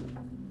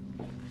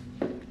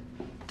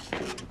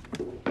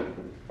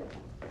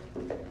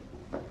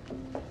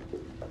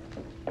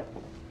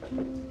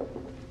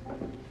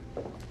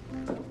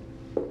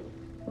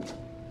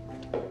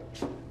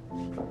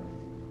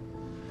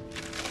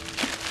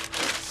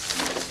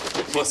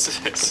 What's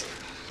this?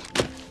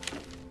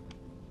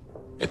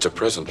 It's a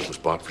present that was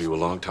bought for you a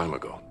long time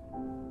ago.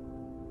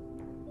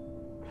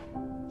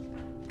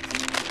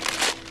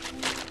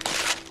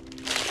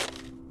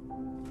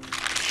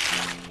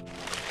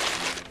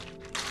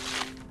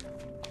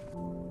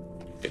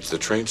 It's the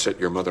train set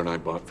your mother and I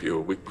bought for you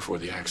a week before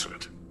the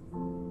accident.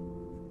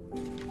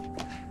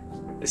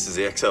 This is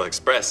the XL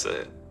Express.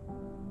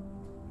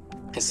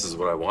 This is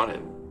what I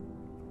wanted.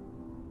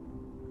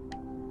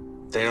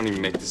 They don't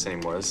even make this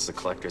anymore. This is a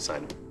collector's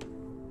item.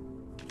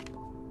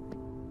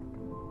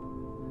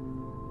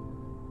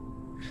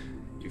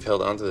 You've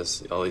held on to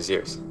this all these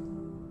years.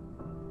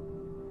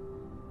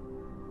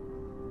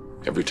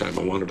 Every time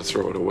I wanted to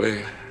throw it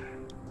away,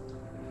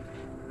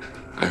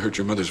 I heard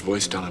your mother's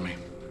voice telling me,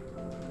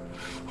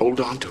 hold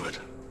on to it.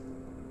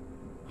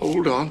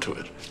 Hold on to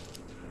it.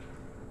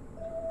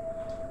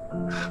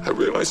 I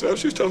realize now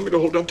she's telling me to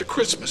hold on to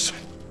Christmas.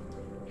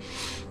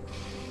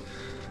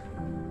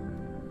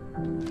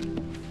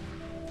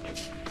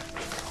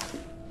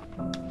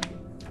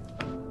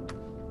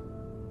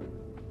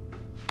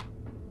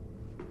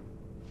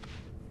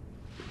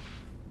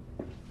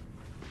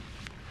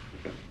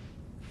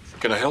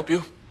 Can I help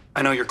you?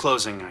 I know you're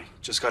closing. I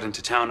just got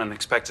into town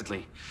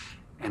unexpectedly,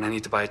 and I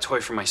need to buy a toy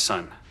for my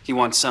son. He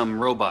wants some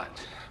robot,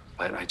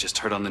 but I just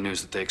heard on the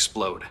news that they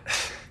explode.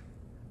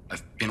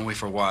 I've been away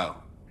for a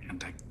while,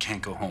 and I can't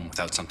go home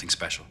without something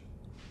special.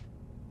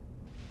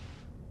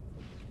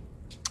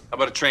 How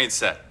about a train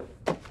set?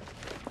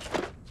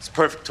 It's a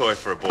perfect toy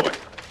for a boy.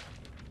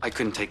 I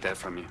couldn't take that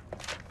from you.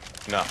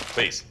 No,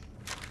 please.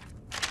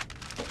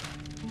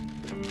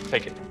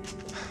 Take it.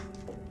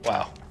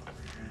 Wow.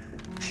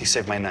 You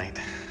saved my night.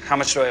 How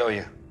much do I owe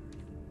you?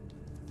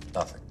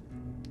 Nothing.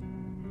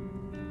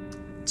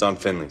 It's on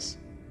Finley's.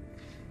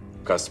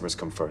 Customers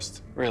come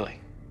first.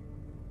 Really?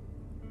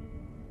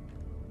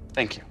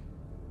 Thank you.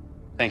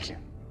 Thank you.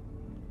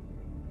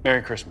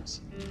 Merry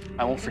Christmas.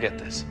 I won't forget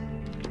this.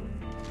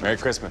 Merry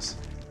Christmas.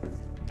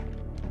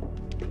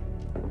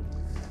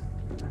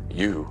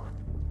 You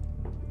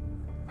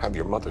have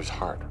your mother's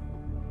heart.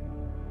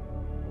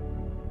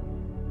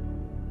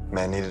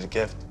 Man needed a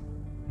gift.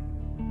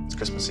 It's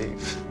Christmas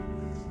Eve.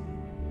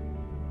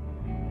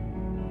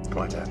 Come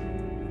on, Dad.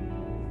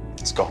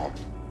 Let's go home.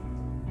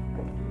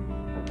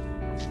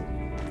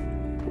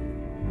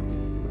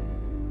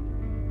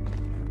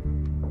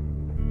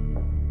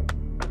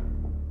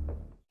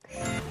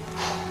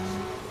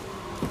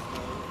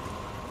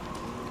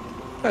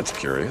 That's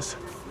curious.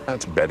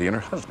 That's Betty and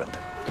her husband.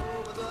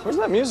 Where's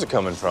that music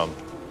coming from?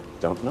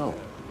 Don't know.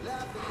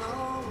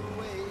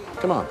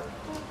 Come on.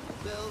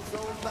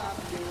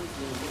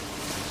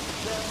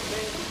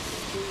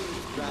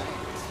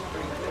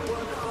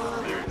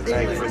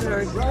 Merry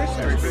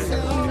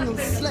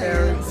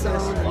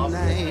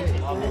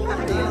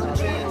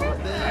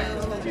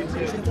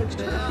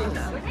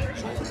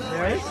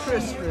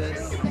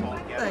Christmas.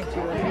 Thank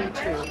you, and you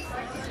too.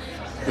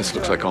 This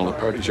looks like all the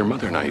parties your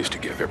mother and I used to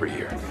give every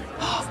year.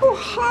 Oh,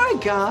 hi,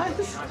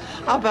 guys.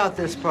 How about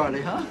this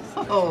party, huh?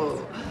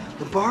 Oh,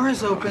 the bar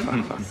is open.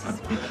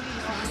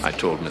 I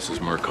told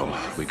Mrs. Merkel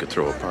we could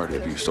throw a party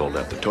if you sold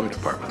out the toy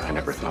department. I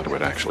never thought it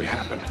would actually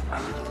happen.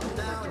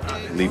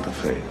 Leap of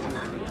faith.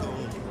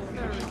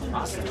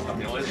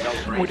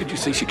 Where did you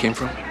say she came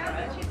from?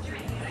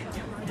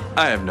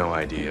 I have no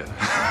idea.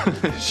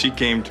 She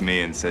came to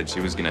me and said she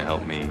was gonna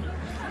help me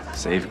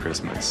save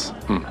Christmas.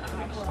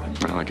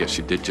 Well, I guess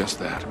she did just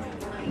that.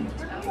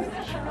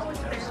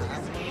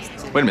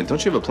 Wait a minute,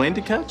 don't you have a plane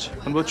to catch?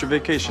 What about your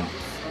vacation?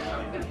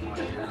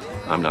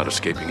 I'm not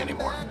escaping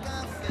anymore.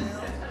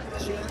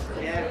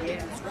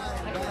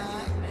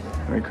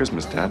 Merry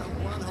Christmas, Dad.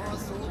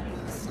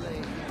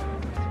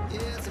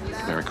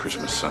 Merry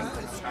Christmas, son.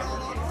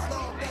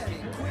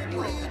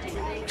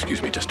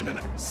 Excuse me just a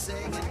minute.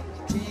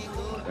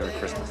 Merry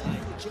Christmas.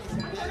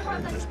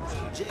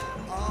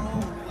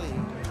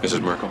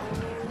 Mrs. Merkel,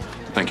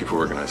 thank you for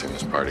organizing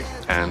this party.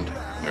 And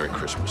Merry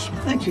Christmas.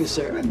 Thank you,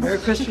 sir. And Merry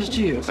Christmas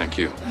to you. Thank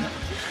you.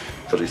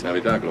 Feliz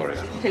Navidad,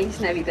 Gloria. Feliz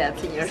Navidad,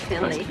 Señor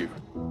Finley. Thank you.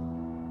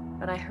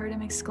 But I heard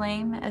him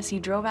exclaim as he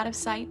drove out of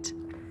sight,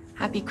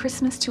 "Happy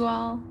Christmas to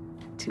all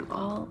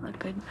a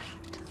good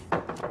night."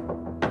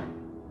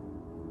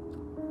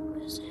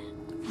 What is it?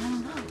 I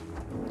don't know.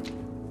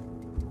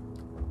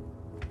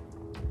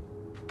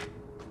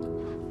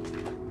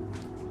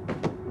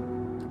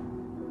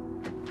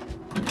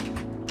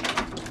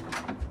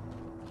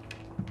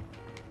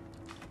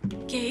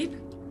 Gabe?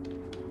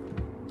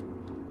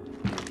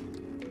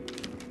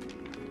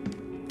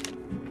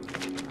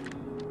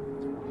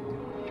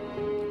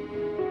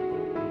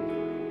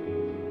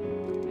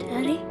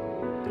 Daddy?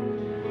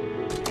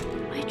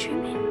 Am I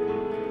dreaming?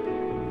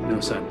 No,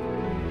 son.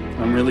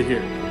 I'm really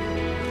here.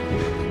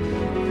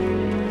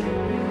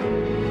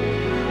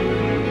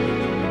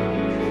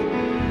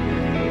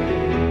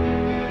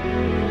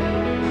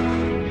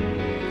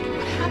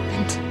 What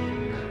happened?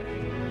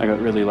 I got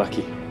really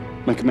lucky.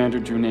 My commander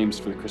drew names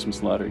for the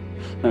Christmas lottery,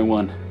 and I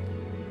won.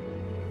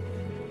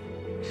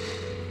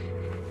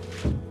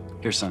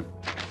 Here, son.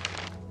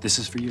 This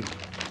is for you.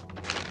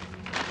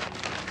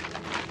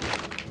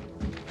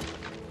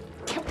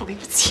 Can't believe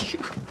it's you.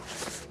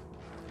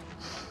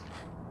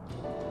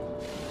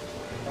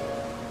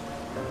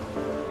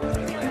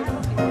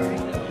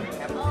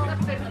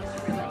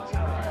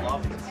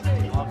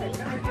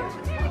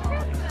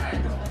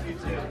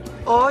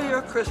 All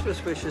your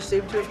Christmas wishes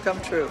seem to have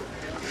come true.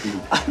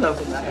 I love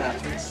when that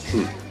happens.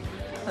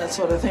 That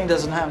sort of thing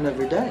doesn't happen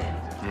every day.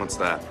 What's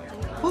that?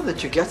 Well,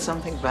 that you get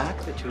something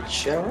back that you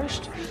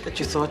cherished, that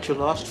you thought you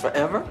lost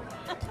forever.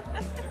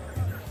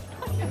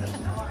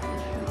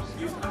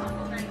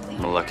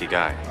 I'm a lucky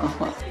guy.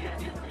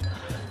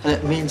 And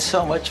it means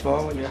so much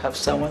more when you have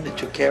someone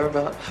that you care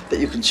about, that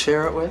you can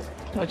share it with,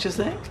 don't you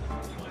think?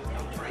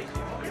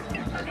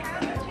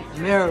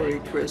 Merry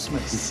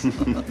Christmas.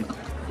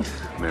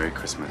 Merry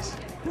Christmas.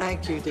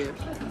 Thank you, dear.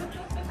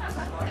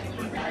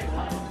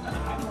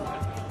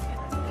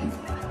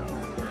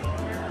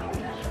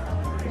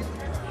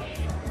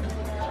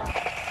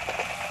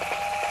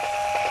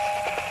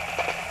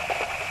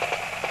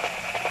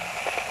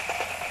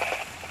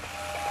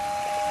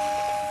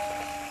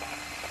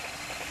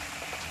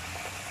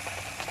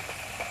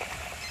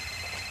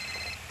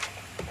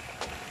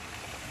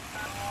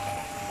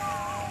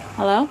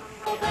 Hello?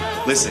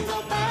 Listen.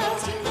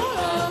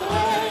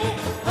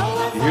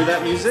 You hear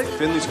that music?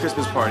 Finley's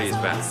Christmas party is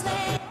back.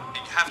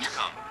 You have to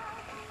come.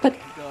 But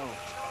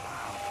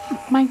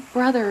my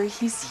brother,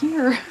 he's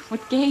here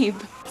with Gabe.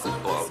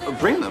 Well,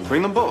 bring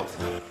them both.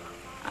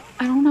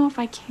 I don't know if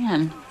I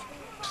can.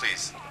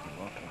 Please.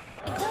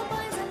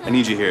 I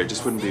need you here. It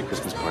just wouldn't be a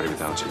Christmas party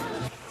without you.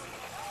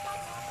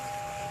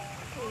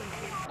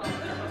 What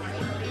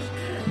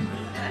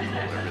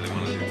I really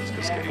want to do is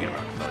go skating at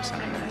Rockefeller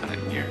Center. I haven't done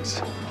it in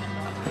years.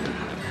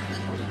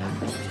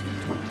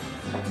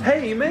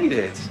 Hey, you made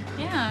it.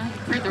 Yeah,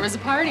 heard there was a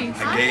party.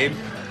 Hi, Gabe.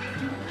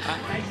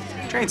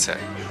 Train set.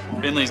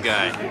 Finley's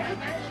guy.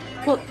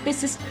 Well,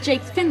 this is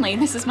Jake Finley.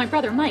 This is my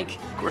brother, Mike.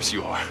 Of course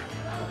you are.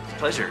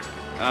 Pleasure.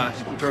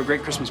 For a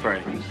great Christmas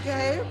party.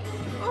 Gabe?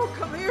 Oh,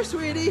 come here,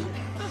 sweetie.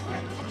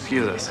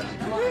 Excuse us.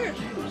 Come here.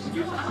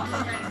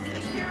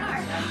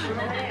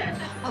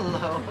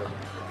 Hello.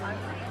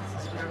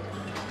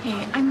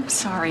 Hey, I'm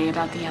sorry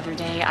about the other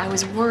day. I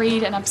was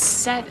worried and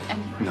upset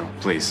and... No,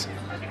 please.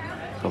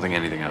 Don't think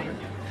anything of it.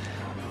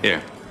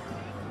 Here.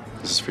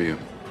 This is for you.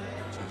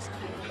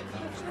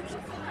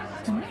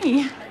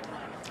 Hey.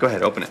 Go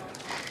ahead, open it.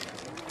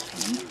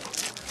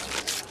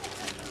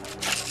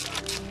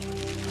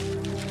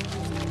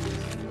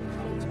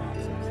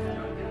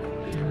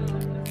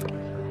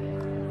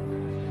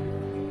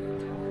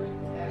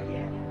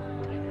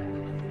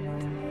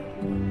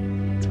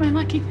 It's my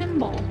lucky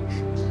thimble.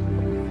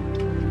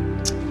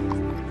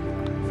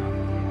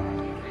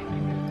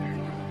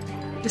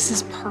 This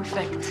is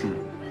perfect.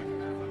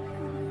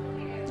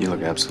 You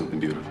look absolutely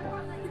beautiful.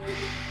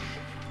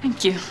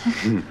 Thank you.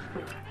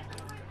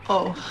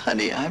 Oh,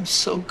 honey, I'm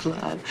so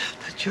glad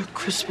that your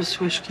Christmas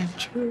wish came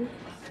true.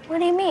 What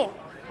do you mean?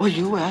 Well,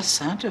 you asked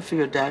Santa for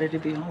your daddy to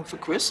be home for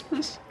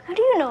Christmas. How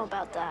do you know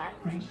about that?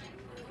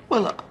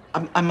 Well,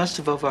 I must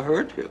have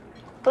overheard you.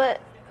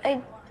 But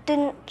I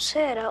didn't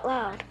say it out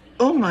loud.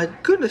 Oh, my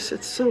goodness,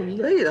 it's so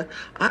late.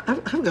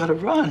 I've got to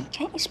run.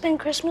 Can't you spend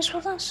Christmas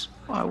with us?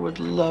 I would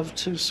love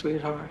to,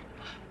 sweetheart.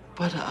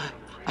 But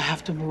I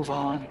have to move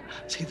on.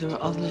 See, there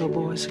are other little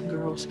boys and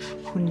girls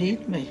who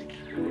need me.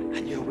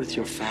 And you're with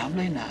your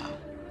family now.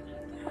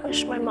 I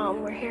wish my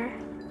mom were here.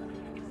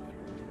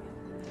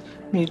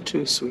 Me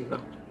too,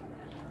 sweetheart.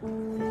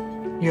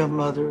 Your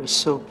mother is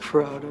so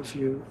proud of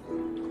you.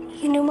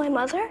 You knew my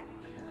mother?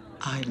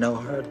 I know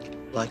her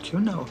like you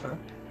know her.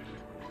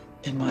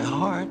 In my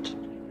heart.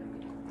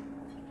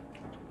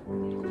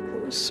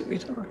 Oh,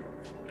 sweetheart.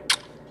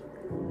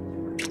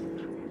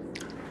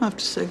 I have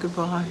to say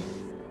goodbye.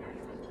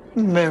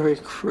 Merry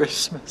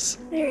Christmas.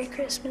 Merry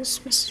Christmas,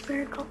 Mrs.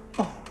 Miracle.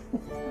 Oh.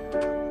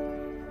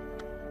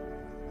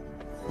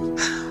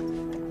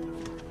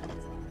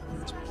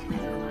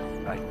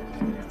 Bye.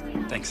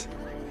 Thanks.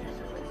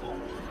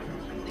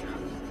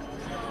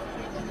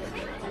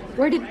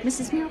 Where did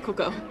Mrs. Miracle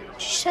go?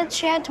 She said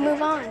she had to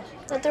move on,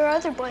 that there are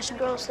other boys and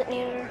girls that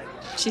needed her.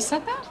 She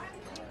said that?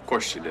 Of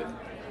course she did.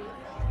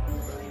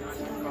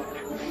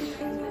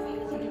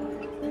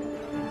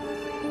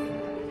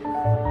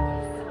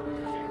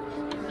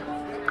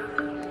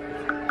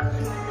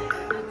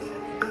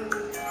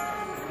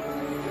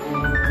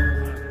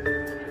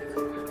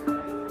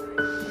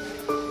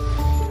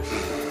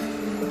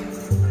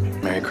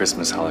 Merry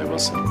Christmas, Holly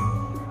Wilson.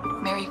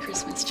 Merry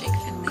Christmas, Jake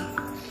Finley.